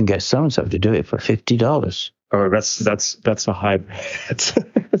 we can get so-and-so to do it for $50. Oh, that's a high.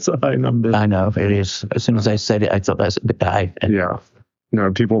 It's a high number. I know it is. As soon as I said it, I thought that's a bit high. Yeah.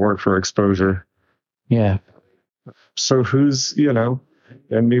 No, people work for exposure. Yeah. So who's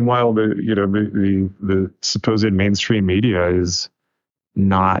and meanwhile the supposed mainstream media is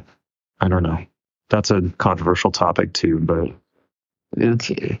not. I don't know. That's a controversial topic too, but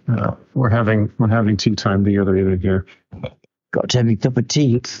Okay. we're having tea time together even here. Got to have a cup of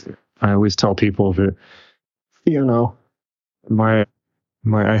tea. I always tell people that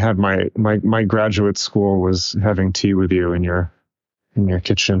my graduate school was having tea with you in your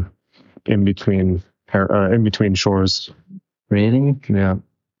kitchen in between chores. Really? Yeah. Is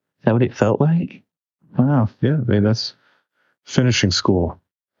that what it felt like? Wow. Yeah, that's finishing school.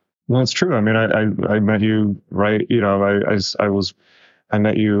 Well, it's true. I mean, I met you right. I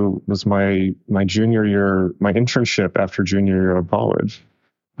met you was my junior year, my internship after junior year of college.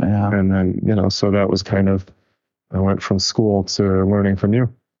 Yeah. And then, so that was kind of, I went from school to learning from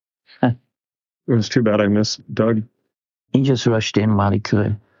you. Huh. It was too bad I missed Doug. He just rushed in while he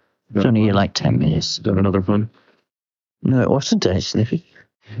could. It was only 10 minutes. Done another one. No, it wasn't actually.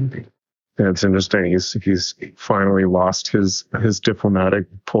 Yeah, it's interesting. He's finally lost his diplomatic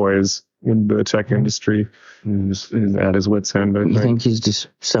poise in the tech industry. He's at his wit's end. You think he's just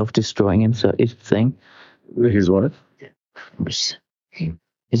self-destroying himself? His thing? He's what? Is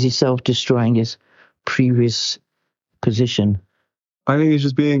he self-destroying his previous position? I think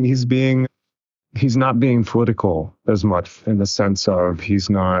he's not being political as much in the sense of he's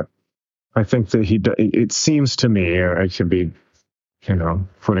not. I think that it seems to me, I could be,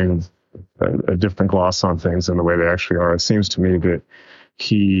 putting a different gloss on things than the way they actually are. It seems to me that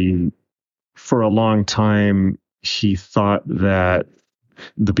for a long time, he thought that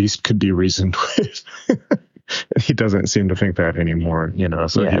the beast could be reasoned with. He doesn't seem to think that anymore,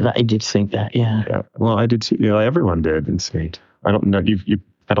 So yeah, I did think that. Yeah. yeah. Well, I did too. Everyone did. I don't know.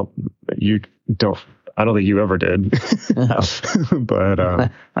 I don't think you ever did. No.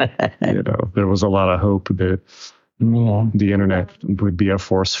 But there was a lot of hope that the internet would be a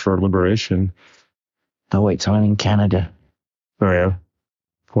force for liberation. I'll wait till I'm in Canada. Oh yeah.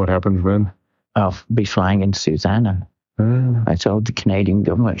 What happens then? I'll be flying in Susanna. I told the Canadian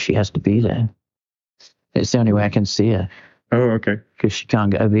government she has to be there. It's the only way I can see her. Oh, okay. Because she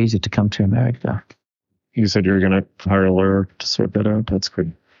can't get a visa to come to America. You said you were going to hire a lawyer to sort that out. That's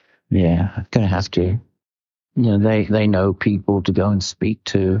good. Yeah, I'm going to have to. They know people to go and speak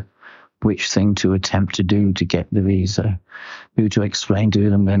to, which thing to attempt to do to get the visa, who to explain to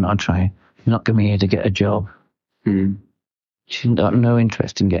them. They're not coming here to get a job. She's got no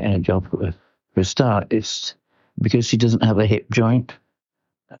interest in getting a job. For a start, it's because she doesn't have a hip joint.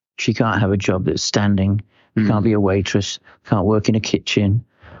 She can't have a job that's standing. Can't be a waitress. Can't work in a kitchen,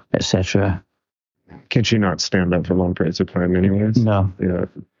 etc. Can she not stand up for long periods of time anyways? No. Yeah.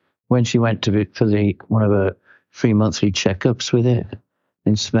 When she went for one of the 3 monthly checkups with it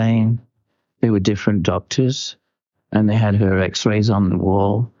in Spain, they were different doctors, and they had her X-rays on the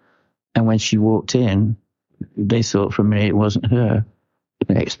wall. And when she walked in, they thought for a minute it wasn't her.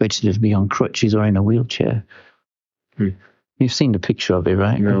 They expected her to be on crutches or in a wheelchair. You've seen the picture of it,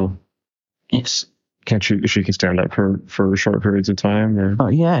 right? No. She can stand up for short periods of time? Or? Oh,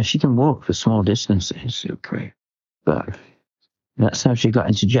 yeah, she can walk for small distances. Okay. But that's how she got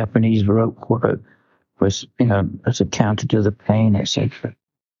into Japanese rope work, was, as a counter to the pain, etc.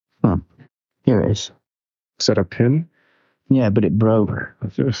 Here it is. Is that a pin? Yeah, but it broke.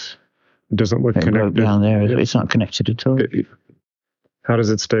 It doesn't look it connected. Broke down there. It's not connected at all. How does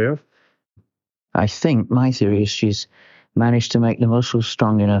it stay up? I think my theory is she's managed to make the muscles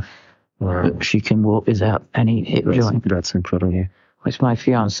strong enough that she can walk without any hip joint. That's incredible. It's my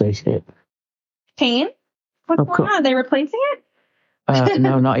fiance's hip. Pain? What's going on? Are they replacing it?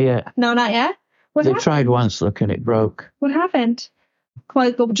 No, not yet. No, not yet? They tried once, look, and it broke. What happened?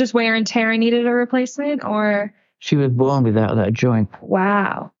 Like just wear and tear and needed a replacement, or? She was born without that joint.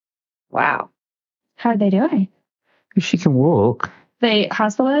 Wow. How are they doing? She can walk. They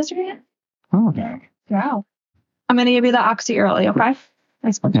hospitalized her yet? Oh. Wow. I'm going to give you the oxy early, okay?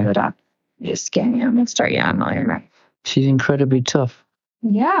 I spoke to the doc. Just scan you. I'm going to start you on all your meds. She's incredibly tough.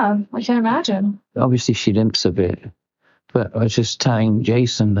 Yeah, I can imagine. Obviously, she limps a bit. But I was just telling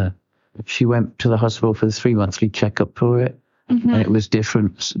Jason that she went to the hospital for the 3 monthly checkup for it. And it was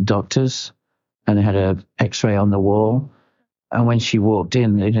different doctors. And they had an X-ray on the wall. And when she walked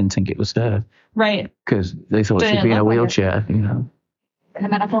in, they didn't think it was her. Right. Because they thought she'd be in a wheelchair, A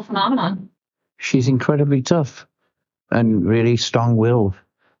medical phenomenon. She's incredibly tough and really strong-willed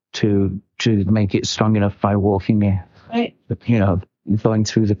to make it strong enough by walking there. Right. Going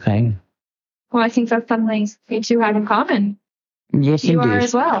through the pain. Well, I think that's something you two have in common. Yes, you indeed. are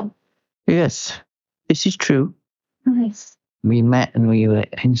as well. Yes, this is true. Nice. We met and we were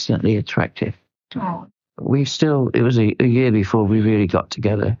instantly attractive. Oh. It was a year before we really got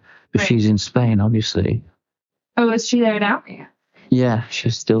together. But she's in Spain, obviously. Oh, is she there now? Yeah,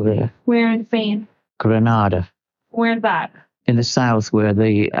 she's still there. Where in Spain? Granada. Where's that? In the south, where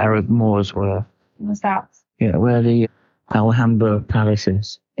the Arab Moors were. In the south. Yeah, where the Alhambra Palace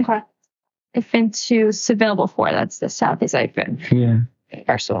is. Okay. I've been to Seville before. That's the southeast I've been. Yeah.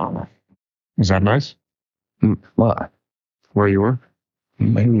 Barcelona. Is that nice? What? Where you were?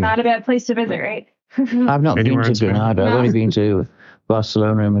 Not a bad place to visit, right? I've not Anywhere been to Granada. I've only been to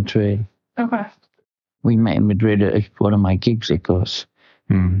Barcelona and Madrid. Okay. We met in Madrid at one of my gigs, of course.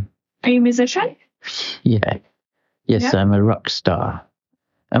 Are you a musician? Yeah. Yes, Yeah. I'm a rock star,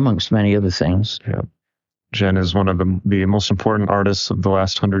 amongst many other things. Yeah. Jen is one of the most important artists of the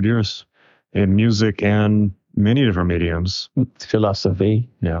last 100 years in music and many different mediums. Philosophy.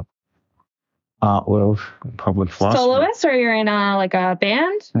 Yeah. Art world. Public philosophy. Soloist, or you're in a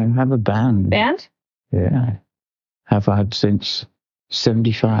band? I have a band. Band? Yeah. Have had since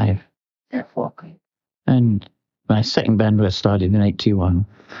 75. Yeah. And my second band was started in 81.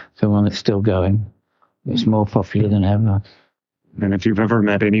 The one that's still going. It's more popular than ever. And if you've ever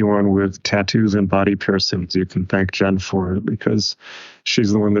met anyone with tattoos and body piercings, you can thank Jen for it, because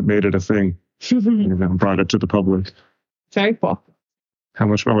she's the one that made it a thing and brought it to the public. Very cool. How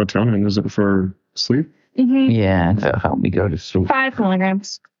much melatonin is it for sleep? Mm-hmm. Yeah, that'll help me go to sleep. 5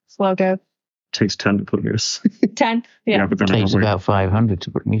 milligrams. Slow go. takes 10 to put me to sleep. 10. Yeah. But then It takes about 500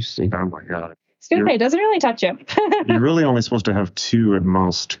 to put me to sleep. oh my God. Stupid. It doesn't really touch you. You're really only supposed to have 2 at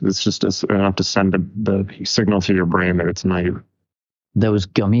most. It's just enough to send the signal to your brain that it's night. Those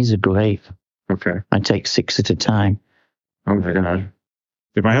gummies are great. Okay. I take 6 at a time. Oh my God.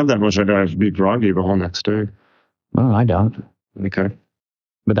 If I have that much, I'd have to be groggy the whole next day. Well, I don't. Okay.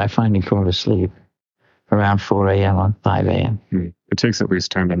 But I finally fall asleep around 4 a.m. on 5 a.m. It takes at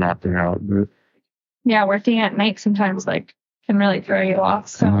least time to knock me out. But Yeah, working at night sometimes can really throw you off.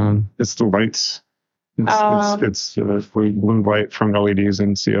 So it's the lights. It's blue light from LEDs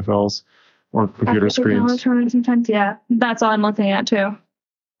and CFLs or computer screens. Sometimes, yeah. That's all I'm looking at too.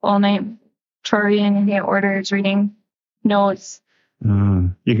 All night. Trying to get orders, reading notes.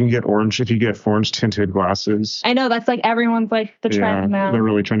 You can get orange if you get orange tinted glasses. I know that's everyone's the trend now. They're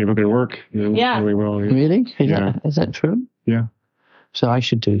really trendy, but they work really well. Really? Yeah. Is that true? Yeah. So I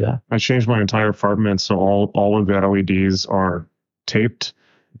should do that. I changed my entire apartment so all of the LEDs are taped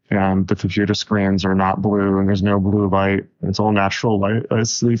and the computer screens are not blue and there's no blue light. It's all natural light. I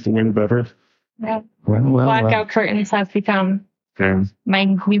sleep way better. Yeah. Well, Blackout curtains have become my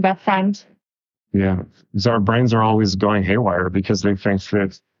new best friend. Yeah. So our brains are always going haywire because they think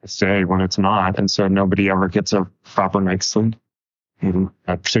that it's day when it's not. And so nobody ever gets a proper night's sleep,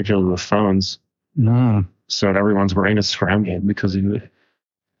 particularly with phones. No. So everyone's brain is scrambled because of it.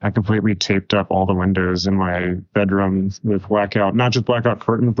 I completely taped up all the windows in my bedroom with blackout, not just blackout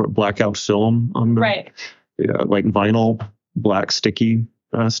curtain, but blackout film on the vinyl, black sticky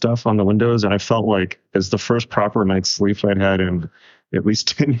stuff on the windows. And I felt like it's the first proper night's sleep I'd had in at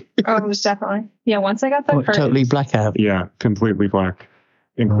least 10 years. Oh, it was definitely. Yeah, once I got the curtains. Totally blackout. Yeah, completely black,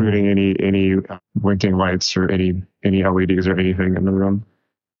 including any blinking lights or any LEDs or anything in the room.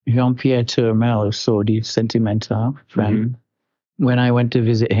 Jean-Pierre Turmel, a sordid sentimental friend, when I went to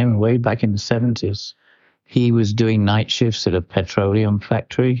visit him way back in the 70s, he was doing night shifts at a petroleum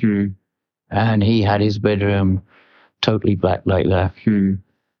factory, and he had his bedroom totally black like that. And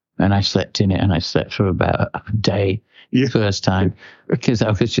I slept in it, and I slept for about a day first time because I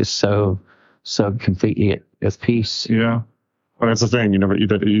was just so completely at peace. Yeah. Well, that's the thing. You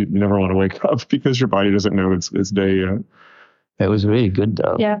never want to wake up because your body doesn't know it's day yet. It was really good,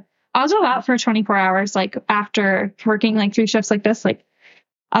 though. Yeah. I'll go out for 24 hours, after working 3 shifts like this,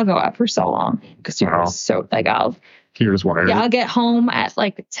 I'll go out for so long because you're so, Here's wired. Yeah, I'll get home at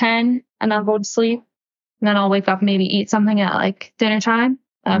 10 and I'll go to sleep and then I'll wake up, maybe eat something at dinner time.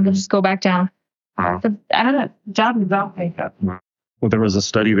 I'll just go back down. I don't know. Job without wake up. Well, there was a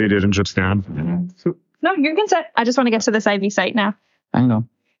study they did in Japan. No, you're good. I just want to get to this IV site now. I know.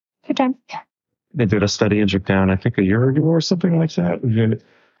 Good time. They did a study in Japan, I think a year ago or something like that,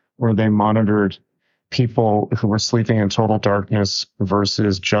 where they monitored people who were sleeping in total darkness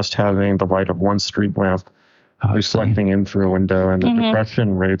versus just having the light of one street lamp reflecting in through a window. And the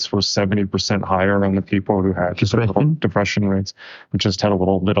depression rates were 70% higher on the people who had depression rates, who just had a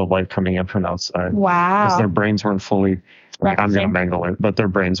little bit of light coming in from outside. Wow. Because their brains weren't fully, I'm going to mangle it, but their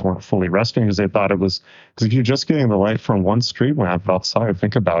brains weren't fully resting because they thought it was, because if you're just getting the light from one street lamp outside,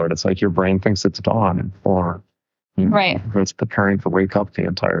 think about it. It's like your brain thinks it's dawn or it's preparing to wake up the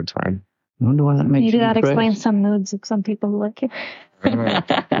entire time. I wonder why that makes Maybe that depressed. explains some moods of some people who like it.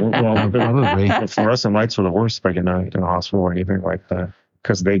 Probably. Fluorescent lights are the worst back in a hospital or anything like that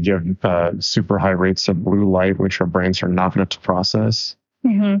because they give super high rates of blue light, which our brains are not enough to process.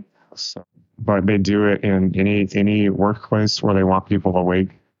 So, but they do it in any workplace where they want people awake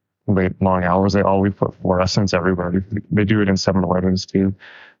late, long hours. They always put fluorescents everywhere. They do it in 7-Elevens too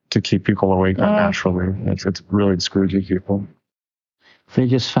to keep people awake naturally. It's really screwed you people. They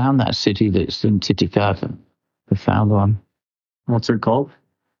just found that city that's in Titicaca. They found one. What's it called?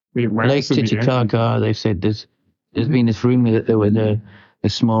 Lake Titicaca. They said there's been this rumor that there was a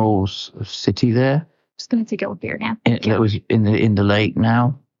small city there. Just gonna take a look here now. That was in the lake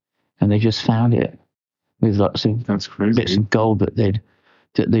now, and they just found it with lots of That's crazy. bits of gold that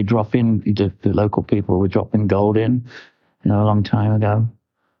they drop in. The local people were dropping gold in, a long time ago.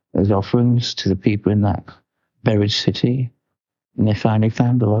 As offerings to the people in that buried city, and they finally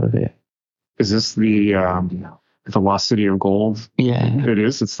found a lot of it. Is this the lost city of gold? Yeah, it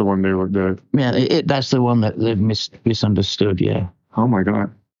is. It's the one they were. Yeah, that's the one that they've misunderstood. Yeah. Oh my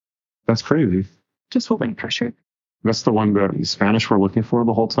God, that's crazy. Just holding pressure. That's the one that the Spanish were looking for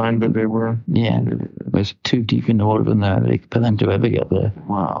the whole time that they were. Yeah, it was too deep in the water for them to ever get there.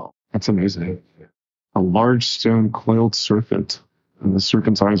 Wow, that's amazing. A large stone coiled serpent, and the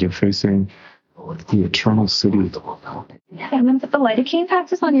serpent's eyes are facing the eternal city. Yeah, and then put the lidocaine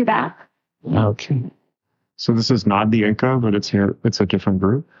patches on your back. Okay. So this is not the Inca, but it's here. It's a different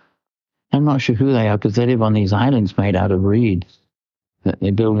group. I'm not sure who they are because they live on these islands made out of reed that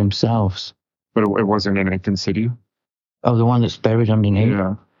they build themselves. But it wasn't in Aiken City. Oh, the one that's buried underneath?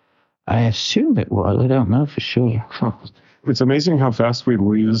 Yeah. I assume it was. I don't know for sure. It's amazing how fast we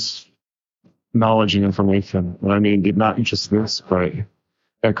lose knowledge and information. I mean, not just this, but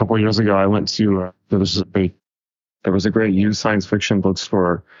a couple of years ago, I went to there was a great used science fiction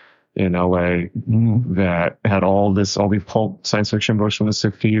bookstore in LA that had all these pulp science fiction books from the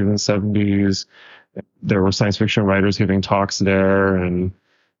 60s and 70s. There were science fiction writers giving talks there, and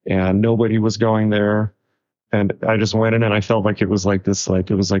nobody was going there. And I just went in and I felt like it was like this,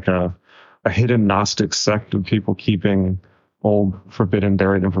 like it was like a hidden Gnostic sect of people keeping old, forbidden,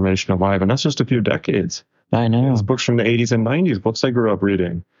 buried information alive. And that's just a few decades. I know. It's books from the 80s and 90s, books I grew up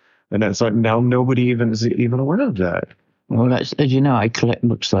reading. And that's like now nobody even is even aware of that. Well, that's, as you know, I collect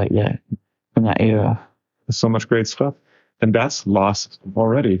books like that from that era. There's so much great stuff. And that's lost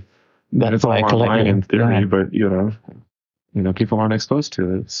already. That's it's all why I collect online in theory, yeah. but you know, people aren't exposed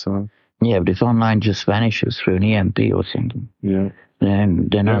to it. So yeah, but if online just vanishes through an EMP or something, then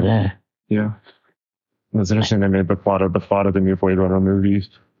they're not there. Yeah. It's interesting they made the plot of the new Blade Runner movie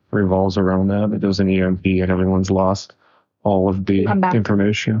revolves around that there's an EMP and everyone's lost all of the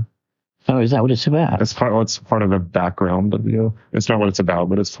information. Oh, is that what it's about? It's part of the background of it's not what it's about,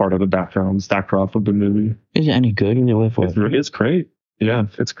 but it's part of the backdrop of the movie. Is it any good? Is it worth it? It's great. Yeah,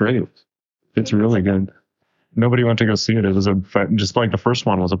 it's great. It's really good. Nobody went to go see it. It was just like the first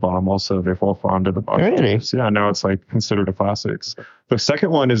one was a bomb. Also, they all bombed at the box. Really? Yeah, now it's like considered a classic. The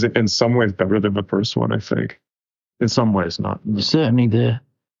second one is in some ways better than the first one, I think. In some ways, not. Certainly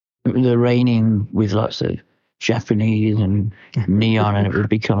the raining with lots of Japanese and neon, and it would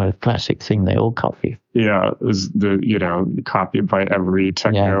become a classic thing they all copy. Yeah, it was copied by every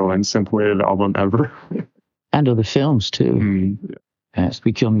techno and synthwave album ever. And other films too. Mm. It's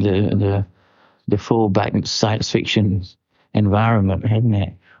become the fallback in science fiction environment, hasn't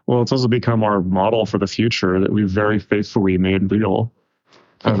it? Well, it's also become our model for the future that we very faithfully made real,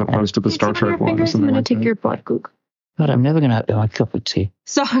 as opposed to the Star Trek one. I'm going to take your blood, Gook. God, I'm never going to have my cup of tea.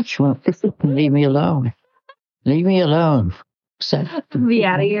 Sorry. Leave me alone. Leave me alone. Be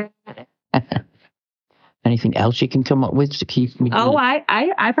out of here. Anything else you can come up with to keep me? Oh,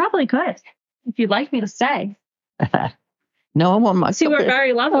 I probably could, if you'd like me to stay. No, I want my See, we're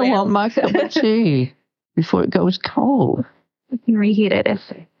very lovely. I want my cup of tea before it goes cold. I can reheat it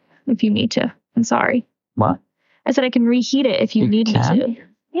if you need to. I'm sorry. What? I said I can reheat it if you need me to.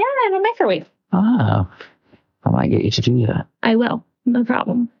 Yeah, in a microwave. Oh, I might get you to do that. I will. No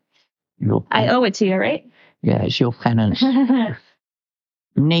problem. I owe it to you, right? Yeah, it's your penance.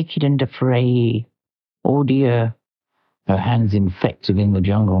 Naked and afraid. Oh dear. Her hand's infected in the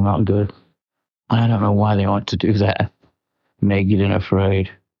jungle. Not good. I don't know why they want to do that. Naked and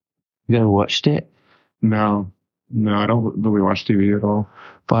afraid. You ever watched it? No, I don't really watch TV at all.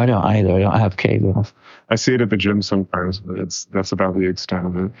 Well, I don't either. I don't have cable. I see it at the gym sometimes, but that's about the extent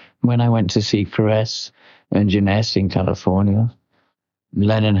of it. When I went to see Caress and Jeunesse in California,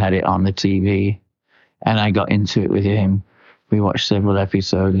 Lennon had it on the TV, and I got into it with him. We watched several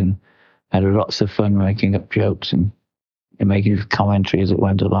episodes and had lots of fun making up jokes and making commentary as it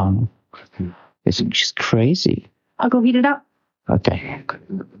went along. It's just crazy. I'll go heat it up. Okay.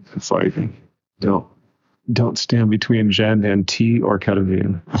 It's like, don't stand between Jen and tea or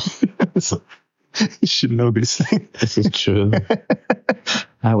ketamine. You should know these things. This is true.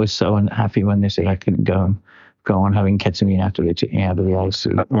 I was so unhappy when they said I couldn't go on having ketamine after they took me out of the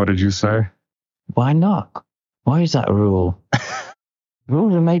ICU. What did you say? Why not? Why is that a rule?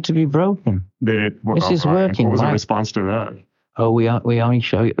 Rules are made to be broken. This is working. What was the response to that? Oh, we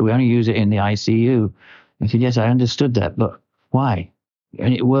only use it in the ICU. I said, yes, I understood that, but why?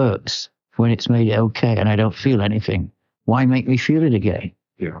 And it works when it's made okay, and I don't feel anything. Why make me feel it again?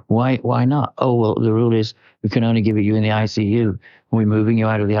 Yeah. Why not? Oh, well, the rule is we can only give it you in the ICU. We're moving you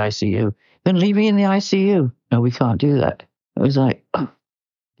out of the ICU. Then leave me in the ICU. No, we can't do that. I was like, I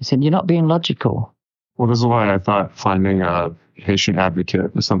said, you're not being logical. Well, this is why I thought finding a patient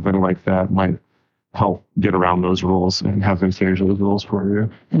advocate or something like that might help get around those rules and have them change those rules for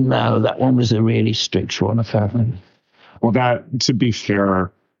you. No, that one was a really strict one, apparently. Well, that, to be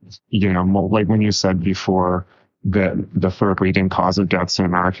fair, like when you said before that the third leading cause of deaths in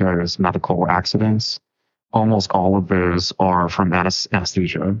America is medical accidents, almost all of those are from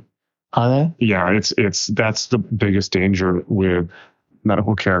anesthesia. Are they? Yeah, that's the biggest danger with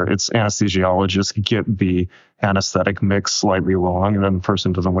medical care. It's anesthesiologists get the anesthetic mix slightly wrong, and then the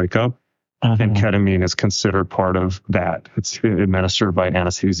person doesn't wake up. And ketamine is considered part of that. It's administered by an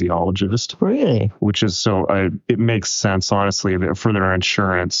anesthesiologist. Really? Which is so, it makes sense, honestly, that for their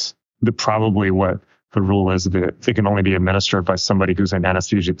insurance, probably what the rule is that it can only be administered by somebody who's an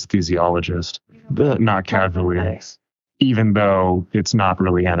anesthesiologist, but not casually. Even though it's not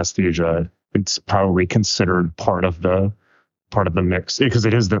really anesthesia, it's probably considered part of the mix, because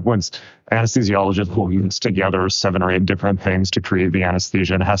it is that once anesthesiologists will use together 7 or 8 different things to create the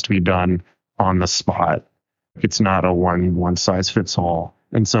anesthesia, and it has to be done on the spot. It's not a one size fits all.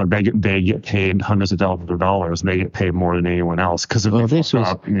 And so they get paid hundreds of thousands of dollars. They get paid more than anyone else. Well, this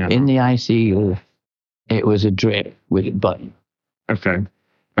was in the ICU. It was a drip with a button. Okay.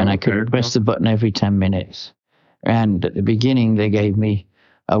 And I could press the button every 10 minutes. And at the beginning, they gave me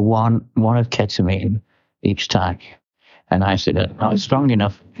a one of ketamine each time. And I said, not strong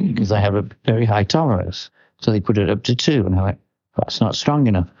enough because I have a very high tolerance. So they put it up to 2. And I went, that's not strong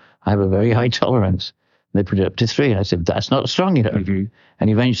enough. I have a very high tolerance. They put it up to 3. And I said, that's not strong enough. Mm-hmm. And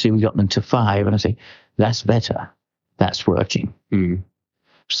eventually we got them to 5. And I said, that's better. That's working. Mm.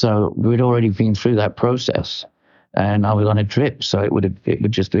 So we'd already been through that process. And I was on a drip. So it would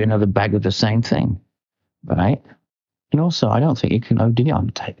just be another bag of the same thing. Right? And also, I don't think you can OD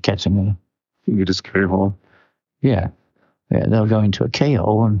on ketamine. You just K-hole. Yeah. They'll go into a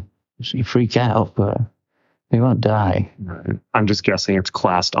K-hole and you freak out, but they won't die. Right. I'm just guessing it's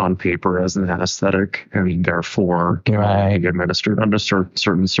classed on paper as an anesthetic, and therefore can be administered under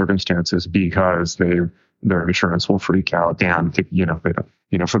certain circumstances because their insurance will freak out, and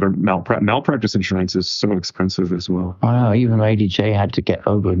for their malpractice insurance is so expensive as well. I know. Even ADJ had to get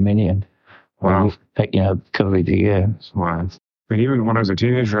over $1 million. Wow. Covered the year. Wow. I mean, even when I was a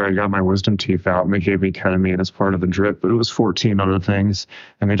teenager, I got my wisdom teeth out and they gave me ketamine as part of the drip, but it was 14 other things.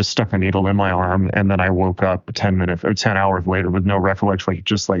 And they just stuck a needle in my arm. And then I woke up 10 hours later with no recollection,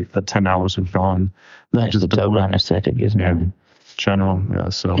 just like the 10 hours had gone. That's the total anesthetic, isn't it? General. Yeah.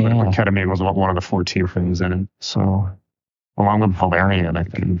 So ketamine was one of the 14 things in it. So along with valerian, I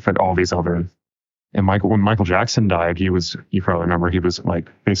think, but all these other. And when Michael Jackson died, you probably remember, he was like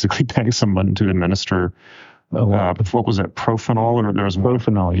basically paying someone to administer. What was it? Profanol, or there was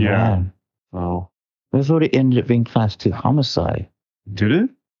Profanol. Yeah. Oh, I thought it ended up being classed as homicide. Did it?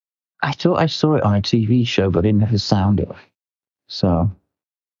 I thought I saw it on a TV show, but I didn't have the sound of it. So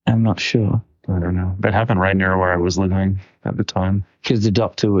I'm not sure. I don't know. That happened right near where I was living at the time. Because the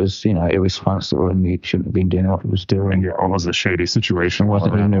doctor was, irresponsible and he shouldn't have been doing what he was doing. Yeah, it was a shady situation.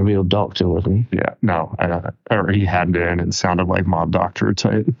 Wasn't even a real doctor, was he? Yeah, no. Or he had been, and sounded like mob doctor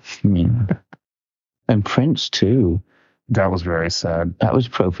type. Yeah. And Prince, too. That was very sad. That was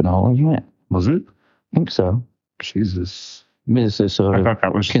profanol, wasn't it? Was it? I think so. Jesus. There's a sort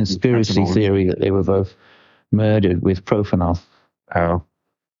of conspiracy theory that they were both murdered with profanol. Oh.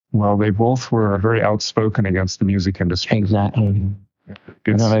 Well, they both were very outspoken against the music industry. Exactly. I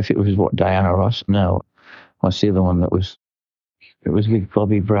don't know if it was Diana Ross. No. What's the other one that was? It was with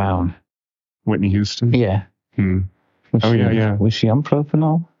Bobby Brown. Whitney Houston? Yeah. Yeah. Was she on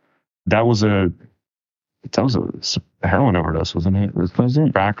profanol? That was a heroin overdose, wasn't it? Was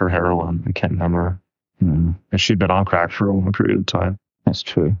it? Crack or heroin? I can't remember. And she'd been on crack for a long period of time. That's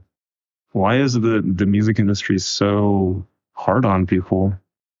true. Why is the music industry so hard on people?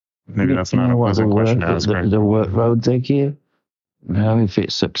 Maybe that's not a pleasant question to ask. The workload they give, if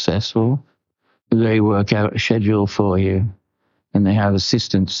it's successful, they work out a schedule for you, and they have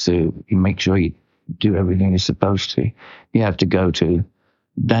assistants to make sure you do everything you're supposed to. You have to go to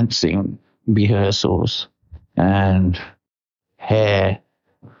dancing rehearsals and hair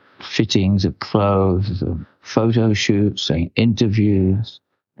fittings of clothes, photo shoots, and interviews,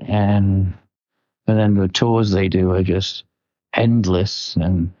 and then the tours they do are just endless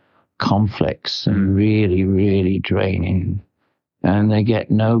and complex and really, really draining. And they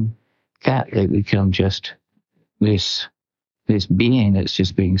get no gap. They become just this being that's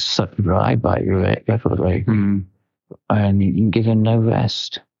just being sucked dry by your record label. And you can give them no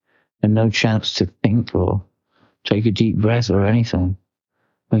rest and no chance to think or take a deep breath or anything.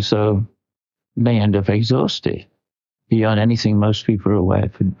 And so they end up exhausted beyond anything most people are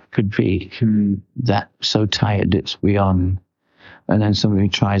aware could be. That so tired it's beyond. And then somebody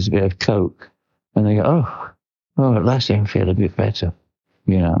tries a bit of coke and they go, oh, at last I can feel a bit better,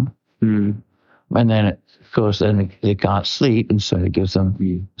 And then, of course, then they can't sleep, and so it gives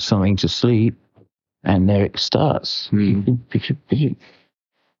them something to sleep, and there it starts. And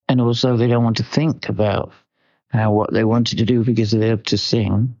also, they don't want to think about how what they wanted to do because they love to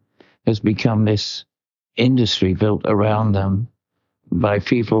sing has become this industry built around them by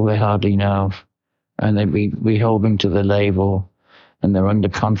people they hardly know, and we hold them to the label, and they're under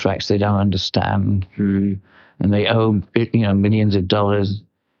contracts they don't understand, and they owe millions of dollars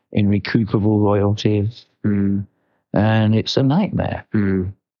in recoupable royalties, and it's a nightmare.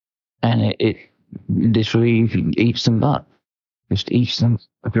 and it literally eats them up. Just eats them.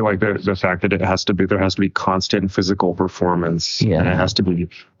 I feel like the fact that there has to be constant physical performance, and it has to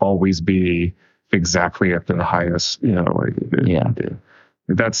always be exactly at the highest,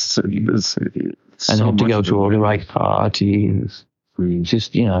 that's it's And so they have to much go to all the right parties,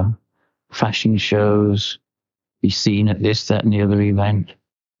 just, fashion shows, be seen at this, that, and the other event.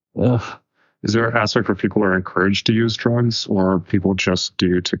 Ugh. Is there an aspect where people are encouraged to use drugs, or people just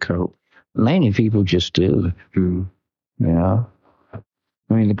do to cope? Mainly people just do.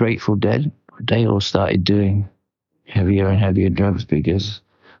 I mean, the Grateful Dead, they all started doing heavier and heavier drugs because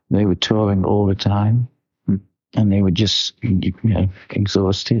they were touring all the time, and they were just,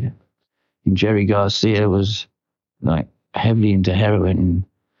 exhausted. And Jerry Garcia was like heavily into heroin and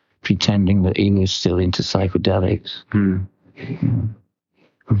pretending that he was still into psychedelics.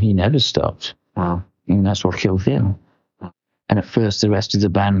 He never stopped. Wow. And that's what killed him. And at first, the rest of the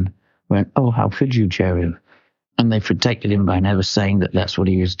band went, "Oh, how could you, Jerry?" And they protected him by never saying that that's what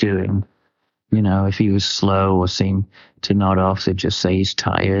he was doing. If he was slow or seemed to nod off, they'd just say he's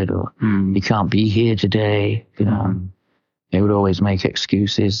tired or he can't be here today. They would always make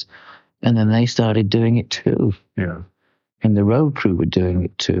excuses. And then they started doing it too. Yeah. And the road crew were doing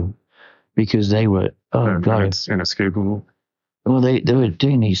it too, because they were, God. It's inescapable. Well, they were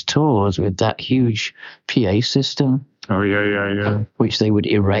doing these tours with that huge PA system. Oh, yeah. Which they would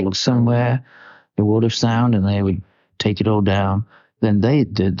erect somewhere, the wall of sound, and they would take it all down. Then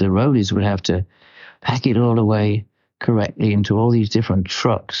the roadies would have to pack it all away correctly into all these different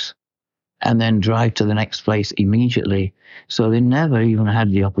trucks and then drive to the next place immediately. So they never even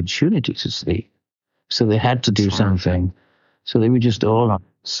had the opportunity to sleep. So they had to do something. So they were just all on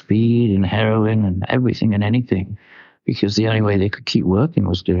speed and heroin and everything and anything, because the only way they could keep working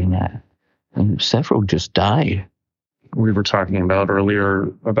was doing that. And several just died. We were talking about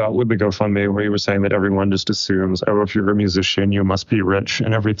earlier about with the GoFundMe, where you were saying that everyone just assumes, oh, if you're a musician, you must be rich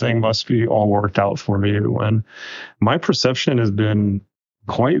and everything must be all worked out for you. And my perception has been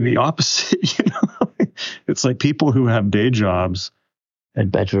quite the opposite. It's like people who have day jobs and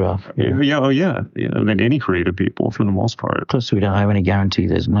better off. Than any creative people for the most part. Plus, we don't have any guarantee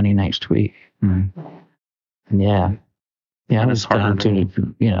there's money next week. Yeah, I was down to,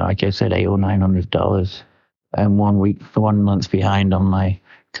 like I said, $800 or $900. And 1 month behind on my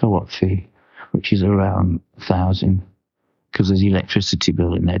co-op fee, which is around $1,000, because there's electricity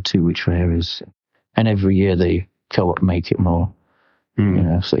bill in there too, which varies. And every year the co-op make it more.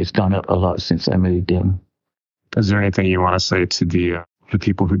 So it's gone up a lot since I moved in. Is there anything you want to say to the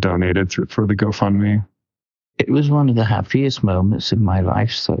people who donated for the GoFundMe? It was one of the happiest moments of my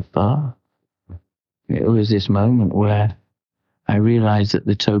life so far. It was this moment where I realized that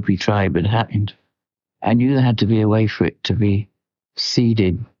the Topi tribe had happened. I knew there had to be a way for it to be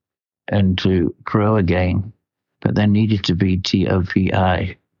seeded and to grow again, but there needed to be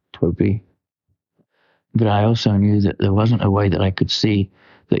T-O-P-I, Topi. But I also knew that there wasn't a way that I could see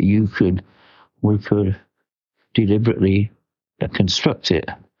that we could deliberately construct it,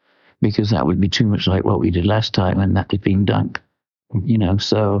 because that would be too much like what we did last time, and that had been done.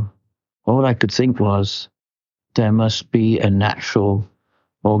 So all I could think was there must be a natural,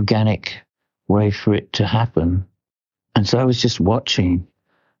 organic way for it to happen. And so I was just watching,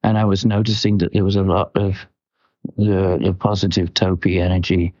 and I was noticing that there was a lot of the positive Topi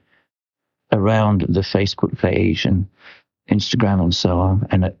energy around the Facebook page and Instagram and so on,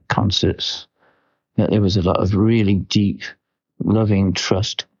 and at concerts, that there was a lot of really deep, loving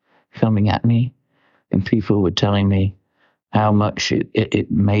trust coming at me, and people were telling me how much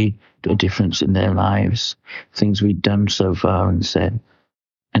it made a difference in their lives, things we'd done so far and said.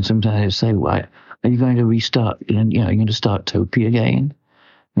 And sometimes they would say, "Why are you going to restart? You're going to start Topi again?"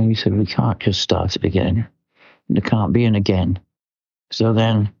 And we said, "We can't just start it again. There can't be an again." So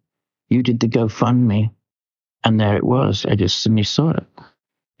then you did the GoFundMe, and there it was. I just suddenly saw it.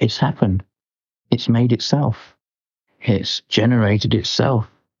 It's happened. It's made itself. It's generated itself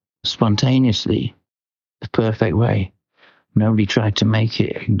spontaneously, the perfect way. Nobody tried to make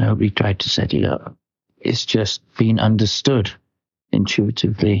it. Nobody tried to set it up. It's just been understood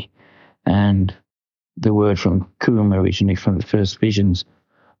intuitively. And the word from Kum, originally from the first visions,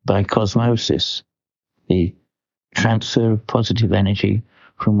 by cosmosis, the transfer of positive energy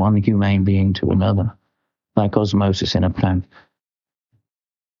from one humane being to another, like osmosis in a plant.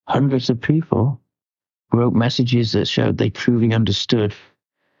 Hundreds of people wrote messages that showed they truly understood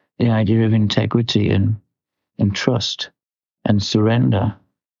the idea of integrity and trust and surrender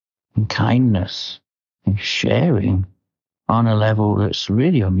and kindness and sharing on a level that's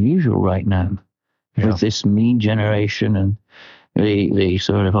really unusual right now with this me generation the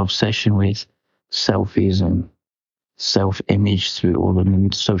sort of obsession with selfies and self-image through all the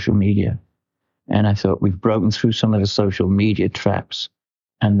social media. And I thought, we've broken through some of the social media traps,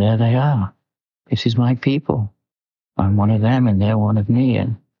 and there they are. This is my people. I'm one of them, and they're one of me.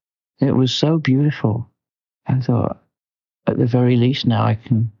 And it was so beautiful. I thought, at the very least, now I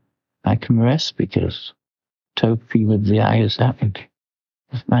can rest, because Topi with the eye has happened.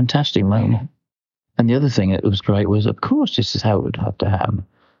 It's a fantastic moment. And the other thing that was great was, of course, this is how it would have to happen.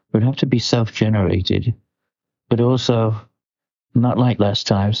 It would have to be self-generated, but also not like last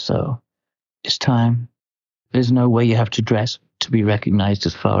time. So this time, there's no way you have to dress to be recognized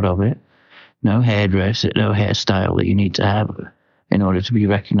as part of it. No hairdresser, no hairstyle that you need to have in order to be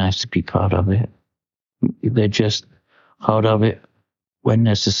recognized to be part of it. They're just part of it when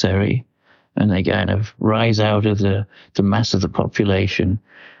necessary, and they kind of rise out of the mass of the population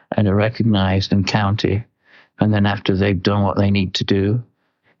and are recognized and counted. And then after they've done what they need to do,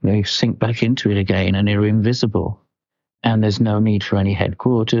 they sink back into it again and are invisible. And there's no need for any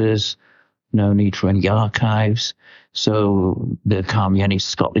headquarters, no need for any archives. So there can't be any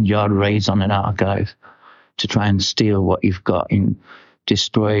Scotland Yard raids on an archive to try and steal what you've got and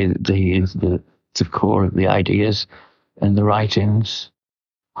destroy the core of the ideas and the writings.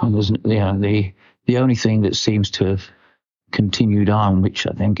 And there's, the only thing that seems to have continued on, which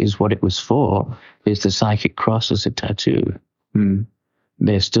I think is what it was for, is the psychic cross as a tattoo.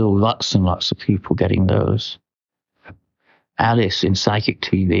 There's still lots and lots of people getting those. Alice in Psychic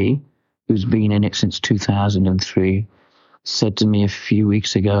TV, who's been in it since 2003, said to me a few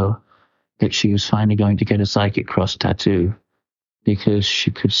weeks ago that she was finally going to get a psychic cross tattoo because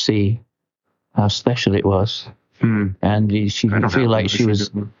she could see how special it was. And she didn't feel like she was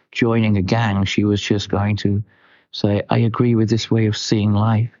joining a gang. She was just going to say, I agree with this way of seeing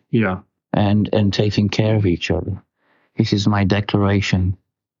life. Yeah. And taking care of each other. This is my declaration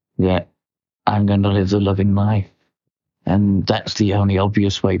that I'm going to live the loving life. And that's the only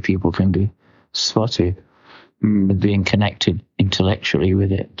obvious way people can be spotted, being connected intellectually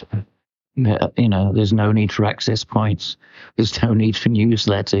with it. There's no need for access points. There's no need for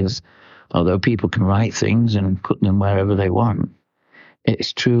newsletters, although people can write things and put them wherever they want.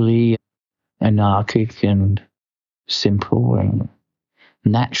 It's truly anarchic and simple and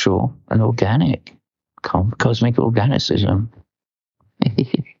natural and organic, cosmic organicism.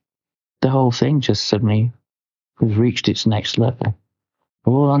 The whole thing just suddenly has reached its next level,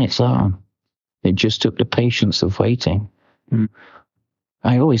 all on its own. It just took the patience of waiting.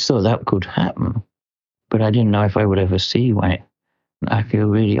 I always thought that could happen, but I didn't know if I would ever see when I feel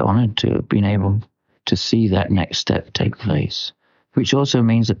really honored to have been able to see that next step take place, which also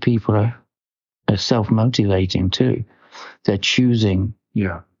means that people are self-motivating too. They're choosing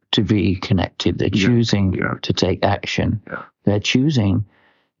to be connected. They're choosing to take action. They're choosing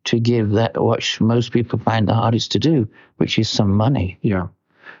to give that what most people find the hardest to do, which is some money. Yeah.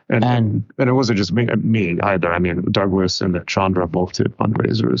 And it wasn't just me either. I mean, Douglas and Chandra both did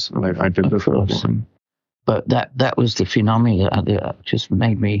fundraisers. I did the first one. But that was the phenomenon that just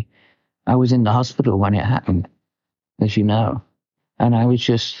made me. I was in the hospital when it happened, as you know, and I was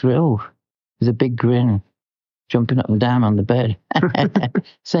just thrilled with a big grin, jumping up and down on the bed,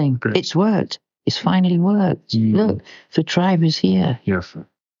 saying, "It's worked. It's finally worked. Look, the tribe is here." Yes.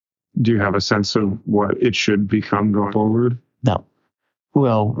 Do you have a sense of what it should become going forward? No.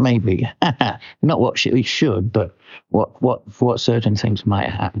 Well, maybe not what it should, but what certain things might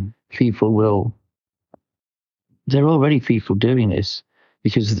happen. People will. There are already people doing this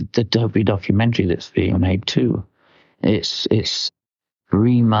because the Topi documentary that's being made too. It's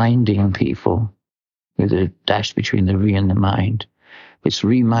reminding people with a dash between the re and the mind. It's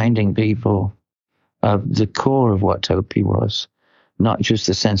reminding people of the core of what Topi was, not just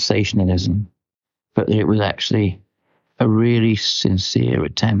the sensationalism, but that it was actually a really sincere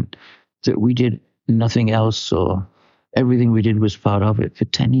attempt, that we did nothing else, or everything we did was part of it for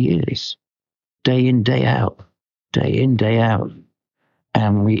 10 years, day in, day out, day in, day out.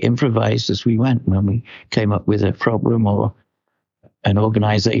 And we improvised as we went. When we came up with a problem or an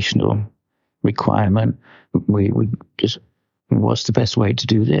organizational requirement, we just, what's the best way to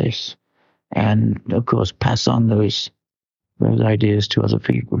do this? And of course, pass on those ideas to other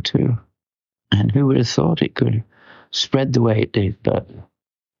people too. And who would have thought it could spread the way it did? But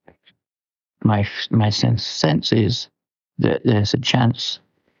my sense is that there's a chance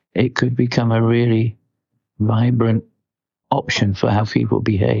it could become a really vibrant option for how people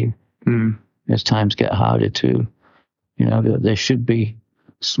behave as times get harder too. There should be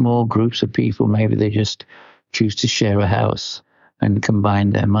small groups of people. Maybe they just choose to share a house and combine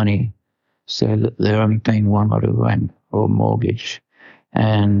their money so that they're only paying one out of rent or mortgage,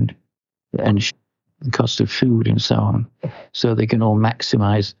 and the cost of food and so on, so they can all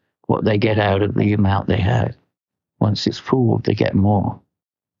maximize what they get out of the amount they have. Once it's full, they get more.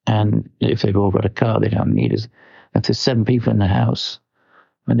 And if they've all got a car, they don't need it. If there's 7 people in the house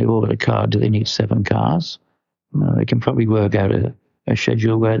and they've all got a car, do they need 7 cars? No, they can probably work out a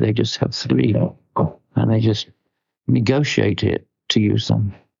schedule where they just have 3 and they just negotiate it to use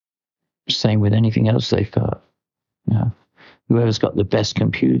them. Same with anything else they've got. Whoever's got the best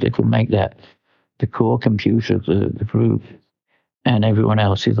computer can make that the core computer of the group, and everyone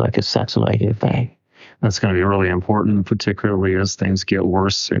else is like a satellite effect. That's going to be really important, particularly as things get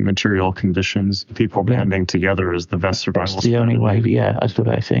worse in material conditions. People banding together is the best survival. That's the only way. Yeah, that's what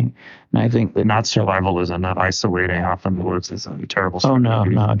I think. And I think that not survivalism, not isolating off in the woods is a terrible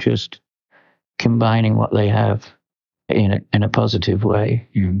strategy. No, just combining what they have in a positive way,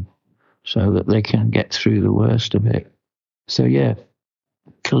 so that they can get through the worst of it. So yeah,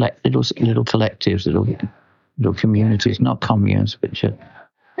 collect little collectives, little communities, not communes, but just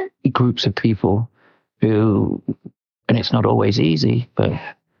groups of people who, and it's not always easy, but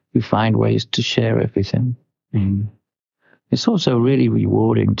who find ways to share everything. It's also really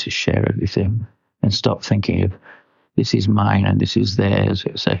rewarding to share everything and stop thinking of this is mine and this is theirs,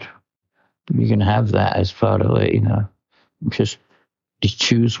 etc. You can have that as part of it, just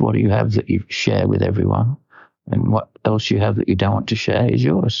choose what you have that you share with everyone, and what else you have that you don't want to share is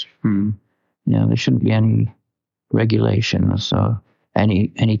yours. There shouldn't be any regulations or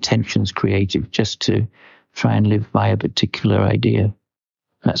any tensions created just to try and live by a particular idea.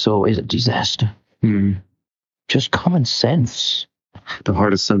 That's always a disaster. Just common sense. The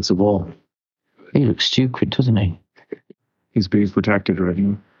hardest sense of all. He looks stupid, doesn't he? He's being protected right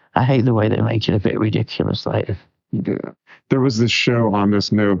now. I hate the way they make it a bit ridiculous. There was this show on this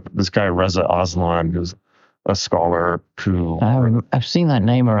guy Reza Aslan, who's a scholar who... I've seen that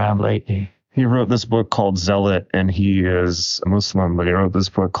name around lately. He wrote this book called Zealot, and he is a Muslim, but he wrote this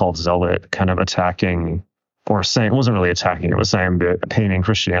book called Zealot, kind of attacking, or saying, it wasn't really attacking, it was saying that painting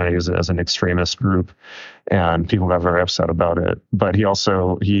Christianity as an extremist group, and people got very upset about it. But he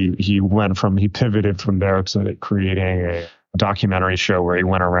also, he pivoted from there to creating a documentary show where he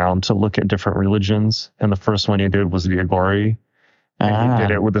went around to look at different religions, and the first one he did was the Agori. And he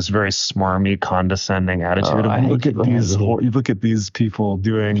did it with this very smarmy, condescending attitude. You look at these people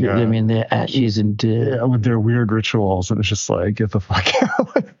doing them in their ashes and dirt. With their weird rituals, and it's just like, get the fuck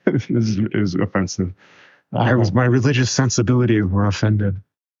out. It was offensive. My religious sensibilities were offended.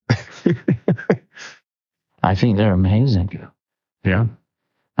 I think they're amazing. Yeah.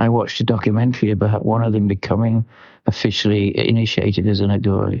 I watched a documentary about one of them becoming officially initiated as an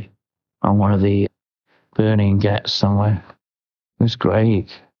Agori on one of the burning ghats somewhere. It was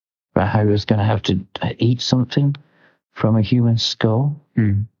great, about how he was going to have to eat something from a human skull.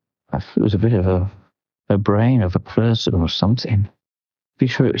 It was a bit of a brain of a person or something. Be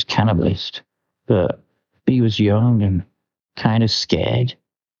sure it was cannibalist, but he was young and kind of scared,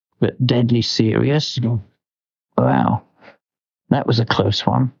 but deadly serious. Wow, that was a close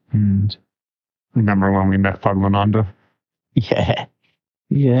one. Remember when we met Paglananda? Yeah,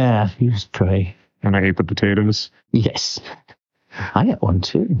 he was great. And I ate the potatoes? Yes. I got one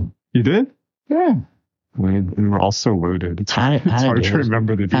too. You did? Yeah. We were all so loaded. It's hard to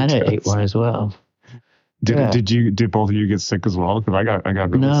remember the details. Hannah ate one as well. Did both of you get sick as well? Because I got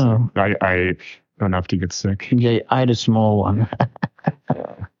really sick. I ate enough to get sick. Yeah, I had a small one.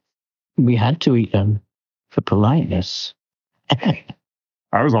 We had to eat them for politeness. I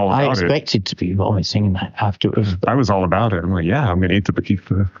was all about it. I expected to be vomiting that afterwards. I was all about it. I'm like, yeah, I'm going to eat the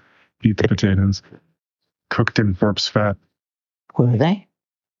potatoes. Cooked in Burp's fat. Were they?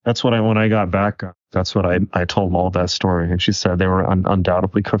 That's what when I got back, that's what I told all that story. And she said they were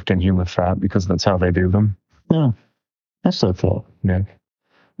undoubtedly cooked in human fat because that's how they do them. No, that's so cool. Yeah.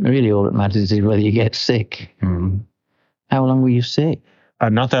 Really, all that matters is whether you get sick. How long were you sick?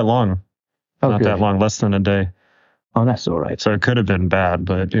 Not that long. Not that long, less than a day. Oh, that's all right. So it could have been bad,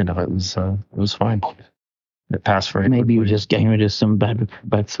 but it was fine. It passed very Maybe quickly. you were just getting rid of some bad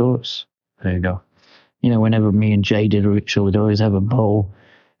thoughts. There you go. Whenever me and Jay did a ritual, we'd always have a bowl,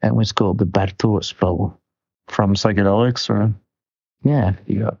 and it was called the Bad Thoughts Bowl. From psychedelics, or? Yeah.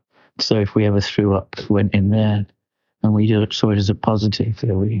 So if we ever threw up, we went in there, and we saw it as a positive.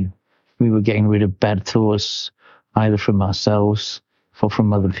 We were getting rid of bad thoughts, either from ourselves or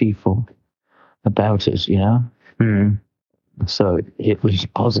from other people about us, So it was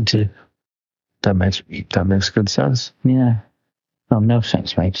positive. That makes good sense. Yeah. Well, no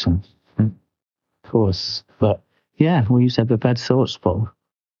sense makes sense. Of course. But yeah, we used to have a Bad Thoughts Bowl.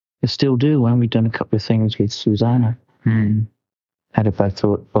 We still do when we've done a couple of things with Susanna. Had if I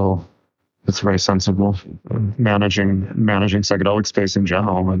thought, well, It's very sensible. Managing psychedelic space in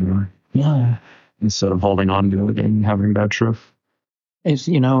general, and yeah, instead of holding on to it and having that trip. it's,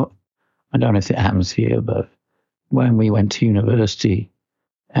 I don't know if it happens here, but when we went to university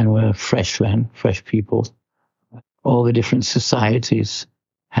and we're fresh people, all the different societies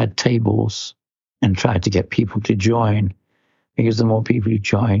had tables and tried to get people to join, because the more people who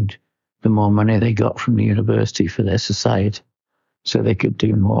joined, the more money they got from the university for their society, so they could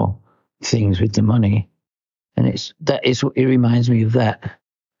do more things with the money. And it reminds me of that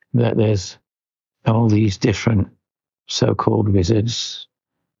there's all these different so-called wizards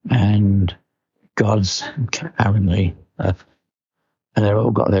and gods, apparently, and they've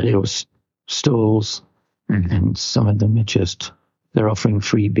all got their little stalls, and some of them they're offering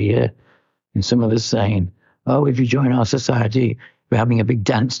free beer, and some of us saying, oh, if you join our society, we're having a big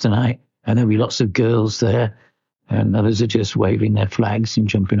dance tonight, and there'll be lots of girls there, and others are just waving their flags and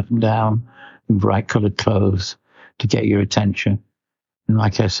jumping up and down in bright coloured clothes to get your attention. And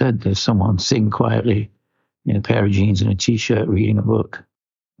like I said, there's someone sitting quietly in a pair of jeans and a t-shirt reading a book,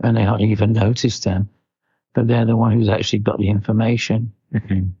 and they don't even notice them, but they're the one who's actually got the information.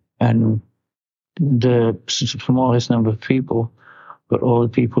 And the smallest number of people, but all the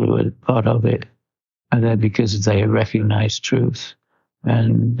people who are part of it are there because they recognize truth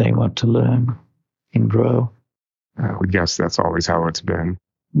and they want to learn and grow. I would guess that's always how it's been.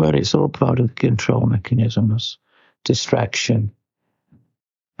 But it's all part of the control mechanisms, distraction,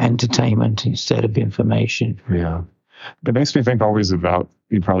 entertainment instead of information. Yeah. It makes me think always about,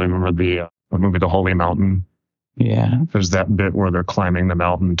 you probably remember the movie The Holy Mountain. Yeah. There's that bit where they're climbing the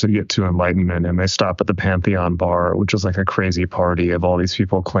mountain to get to enlightenment, and they stop at the Pantheon bar, which is like a crazy party of all these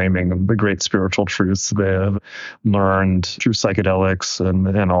people claiming the great spiritual truths they have learned through psychedelics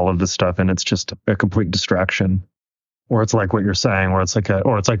and all of this stuff. And it's just a complete distraction. Or it's like what you're saying, where it's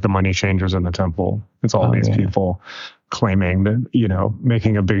like the money changers in the temple. It's all these people claiming that,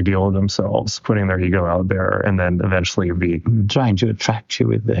 making a big deal of themselves, putting their ego out there, and then eventually trying to attract you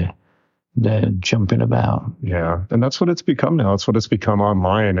with their jumping about. Yeah. And that's what it's become now. It's what it's become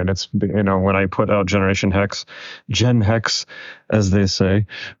online. And it's, when I put out Gen Hex, as they say,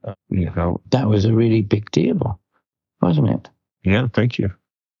 that was a really big deal, wasn't it? Yeah. Thank you.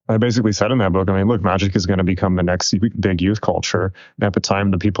 I basically said in that book, look, magic is going to become the next big youth culture. And at the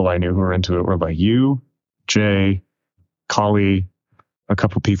time, the people I knew who were into it were like you, Jay, Kali, a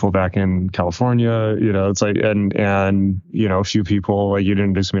couple people back in California, it's like, and a few people, like, you'd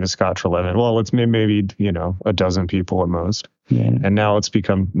introduce me to Scott Treleaven. Well, it's maybe, a dozen people at most. Yeah. And now it's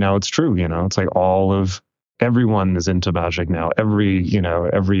true, it's like everyone is into magic now. Every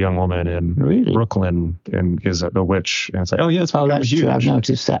young woman in Brooklyn is a witch. And it's like, oh yeah, it's that's huge. True. I've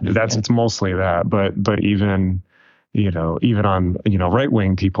noticed that. It's mostly that, but even on,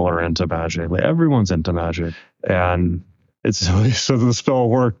 right-wing people are into magic. Like, everyone's into magic. And so the spell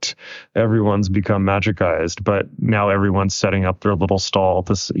worked. Everyone's become magicized, but now everyone's setting up their little stall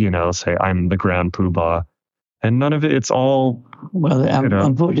to, say, I'm the Grand Poobah. And none of it, it's all... Well,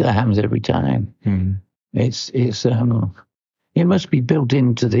 unfortunately, that happens every time. Mm-hmm. It must be built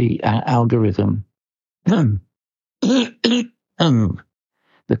into the algorithm, the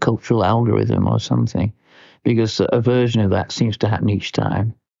cultural algorithm or something, because a version of that seems to happen each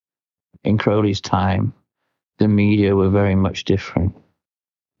time. In Crowley's time, the media were very much different.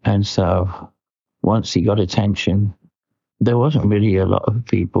 And so once he got attention, there wasn't really a lot of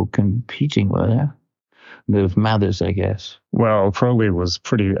people competing, were there? With Mathers, I guess. Well, Crowley was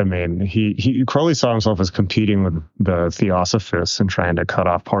pretty, Crowley saw himself as competing with the Theosophists and trying to cut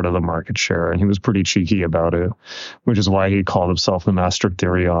off part of the market share. And he was pretty cheeky about it, which is why he called himself the Master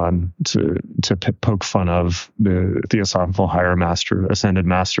Therion to poke fun of the Theosophical higher master, ascended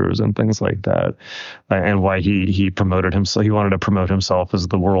masters and things like that. And why he promoted himself. He wanted to promote himself as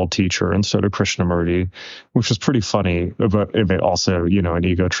the world teacher instead of Krishnamurti, which was pretty funny, but it also, an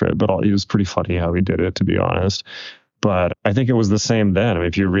ego trip, but it was pretty funny how he did it, to be honest. But I think it was the same then.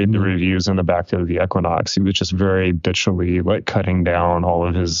 If you read the reviews in the back of the Equinox, he was just very bitchily, like, cutting down all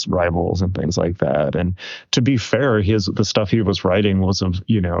of his rivals and things like that. And to be fair, the stuff he was writing was of,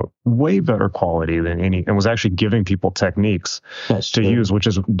 way better quality than and was actually giving people techniques to use, which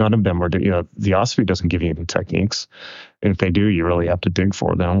is none of them were, Theosophy doesn't give you any techniques. And if they do, you really have to dig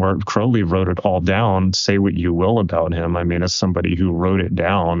for them. Where Crowley wrote it all down, say what you will about him. As somebody who wrote it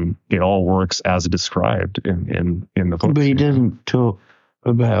down, it all works as described in the book. But he doesn't talk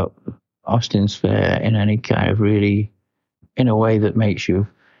about Austin's Fair in any kind of really, in a way that makes you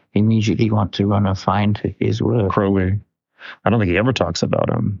immediately want to run and find his work. Crowley, I don't think he ever talks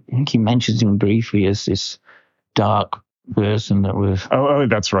about him. I think he mentions him briefly as this dark person that was. Oh,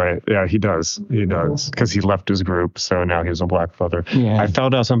 that's right. Yeah, he does. He does. Because he left his group, so now he's a black feather. Yeah. I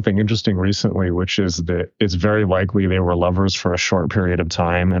found out something interesting recently, which is that it's very likely they were lovers for a short period of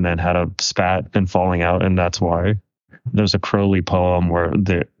time and then had a spat and falling out, and that's why. There's a Crowley poem where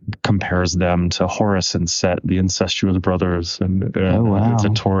that compares them to Horus and Set, the incestuous brothers, and wow. It's a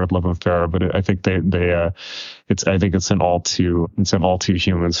torrid love affair. But I think it's an all too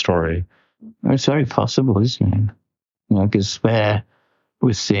human story. It's very possible, isn't it? Because Spare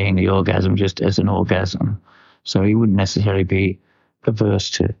was seeing the orgasm just as an orgasm, so he wouldn't necessarily be averse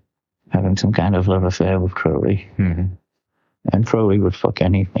to having some kind of love affair with Crowley. Mm-hmm. And Crowley would fuck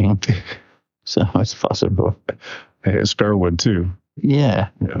anything, so it's possible. Spare would too. Yeah,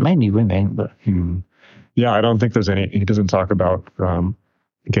 mainly women, but yeah, I don't think there's any. He doesn't talk about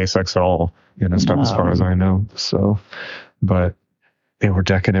gay sex at all in his stuff, as far as I know. So, but they were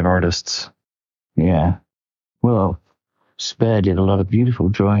decadent artists. Yeah. Well, Spare did a lot of beautiful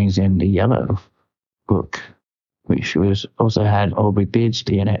drawings in the Yellow book, which was also had Aubrey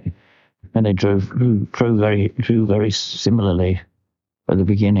Beardsley in it, and they drew very similarly at the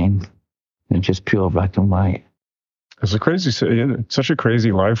beginning, and just pure black and white. It's such a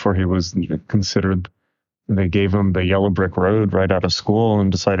crazy life where he was considered. They gave him the yellow brick road right out of school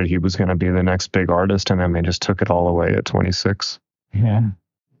and decided he was going to be the next big artist, and then they just took it all away at 26. Yeah.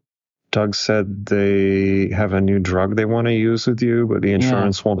 Doug said they have a new drug they want to use with you, but the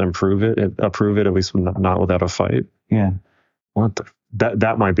insurance won't approve it, at least not without a fight. Yeah. What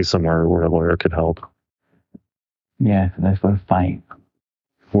that might be some area where a lawyer could help. Yeah, they've got to fight.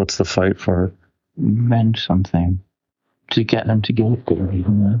 What's the fight for? Rent something to get them to give it to me,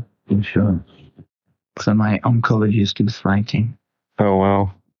 insurance. So my oncologist is fighting. Oh,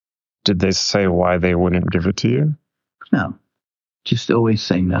 wow. Did they say why they wouldn't give it to you? No. Just always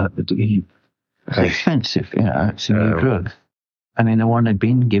saying that it's expensive, it's a new drug. I mean, the one they've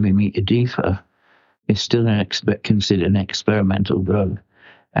been giving me, Adifa, is still considered an experimental drug,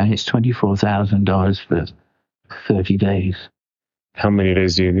 and it's $24,000 for 30 days. How many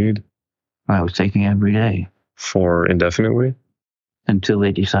days do you need? I was taking every day. For indefinitely? Until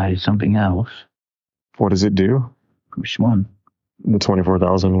they decided something else. What does it do? Which one? The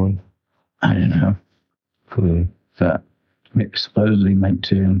 24,000 one. I don't know. But it's supposedly meant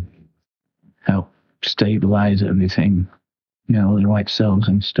to help stabilize everything, the white cells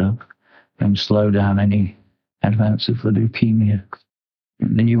and stuff, and slow down any advance of the leukemia.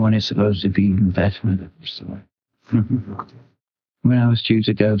 And the new one is supposed to be even better. So. When I was due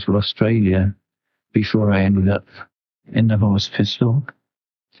to go to Australia, before I ended up in the hospital,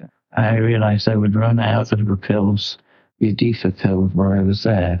 I realized I would run out of the pills, the Adifa pills, while I was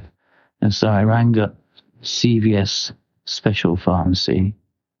there. And so I rang up CVS Special Pharmacy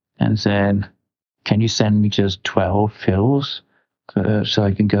and said, can you send me just 12 pills so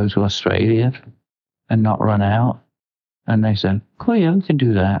I can go to Australia and not run out? And they said, oh yeah, we can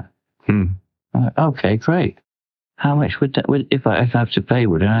do that. Okay, great. How much would that, if I have to pay,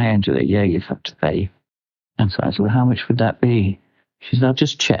 would I enter it? Yeah, you have to pay. And so I said, well, how much would that be? She said, I'll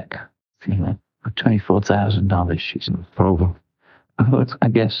just check. $24,000. She said, oh, I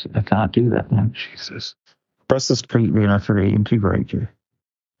guess I can't do that now. Jesus. Breast treatment after the integrator.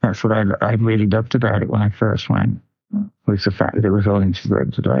 That's what I really loved about it when I first went, was the fact that it was all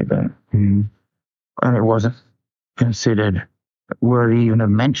integrated like that. And it wasn't considered worthy even of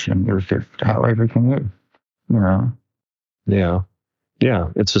mention. It was just how everything is. Yeah.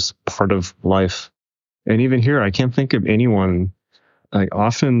 It's just part of life. And even here, I can't think of anyone. Like,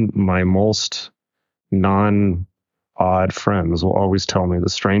 often my most non-odd friends will always tell me the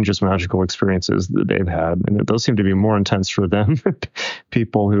strangest magical experiences that they've had, and those seem to be more intense for them than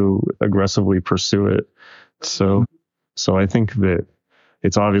people who aggressively pursue it. So I think that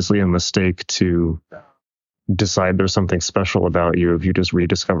it's obviously a mistake to decide there's something special about you if you just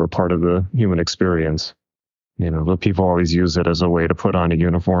rediscover part of the human experience. But people always use it as a way to put on a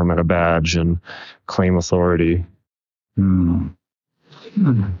uniform and a badge and claim authority.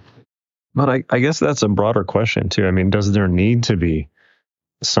 But I guess that's a broader question too. I mean, does there need to be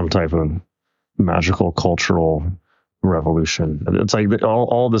some type of magical cultural revolution? It's like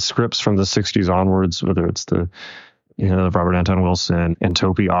all the scripts from the 60s onwards, whether it's the Robert Anton Wilson and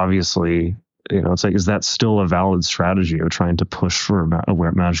Topi, obviously, it's like, is that still a valid strategy of trying to push for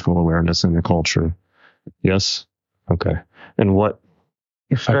magical awareness in the culture? Yes. Okay. And what?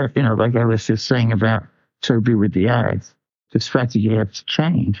 Like I was just saying about Toby with the eyes, the strategy has to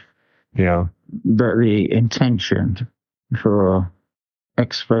change. Yeah. But the intention for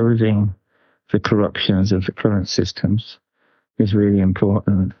exposing the corruptions of the current systems is really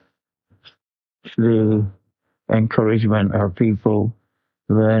important. The encouragement of people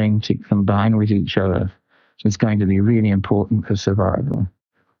learning to combine with each other is going to be really important for survival.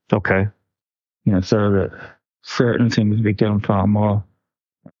 Okay. So that certain things become far more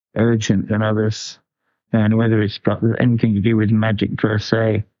urgent than others. And whether it's got anything to do with magic per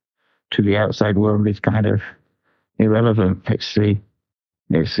se to the outside world is kind of irrelevant. It's the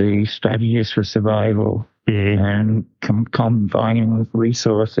strategies for survival and combining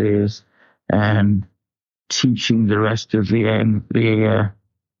resources and teaching the rest of the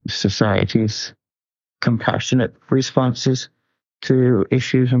society's compassionate responses to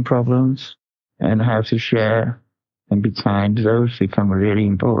issues and problems and how to share and be kind. Those become really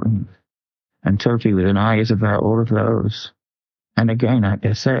important. And Totally With an Eye is about all of those. And again, like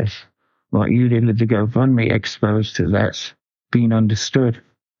I said, what you did with the GoFundMe exposed to that's being understood.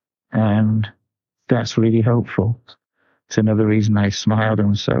 And that's really hopeful. It's another reason I smiled and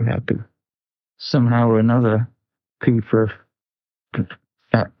was so happy. Somehow or another, people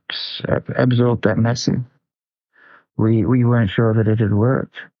absorbed that message. We weren't sure that it had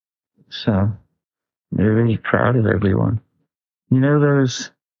worked. So we're really proud of everyone.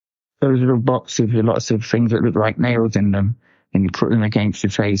 Those little boxes with lots of things that look like nails in them, and you put them against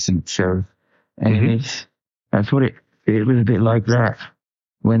your face and it shows. And that's what it was a bit like that.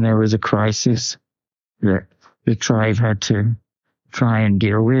 When there was a crisis that the tribe had to try and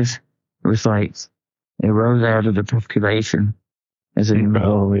deal with, it was like it rose out of the population as a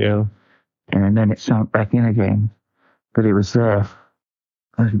and then it sunk back in again. But it was there.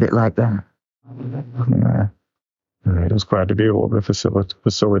 It was a bit like that. Yeah. I was glad to be able to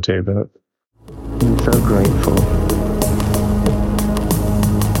facilitate that. I'm so grateful.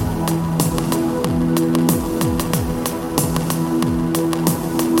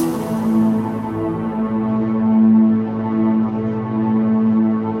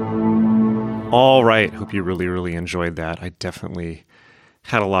 All right. Hope you really, really enjoyed that. I definitely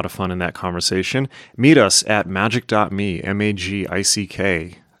had a lot of fun in that conversation. Meet us at magic.me,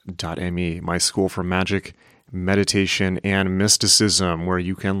 magick.me, my school for magic, meditation, and mysticism, where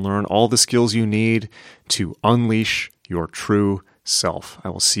you can learn all the skills you need to unleash your true self. I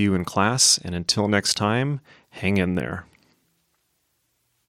will see you in class, and until next time, hang in there.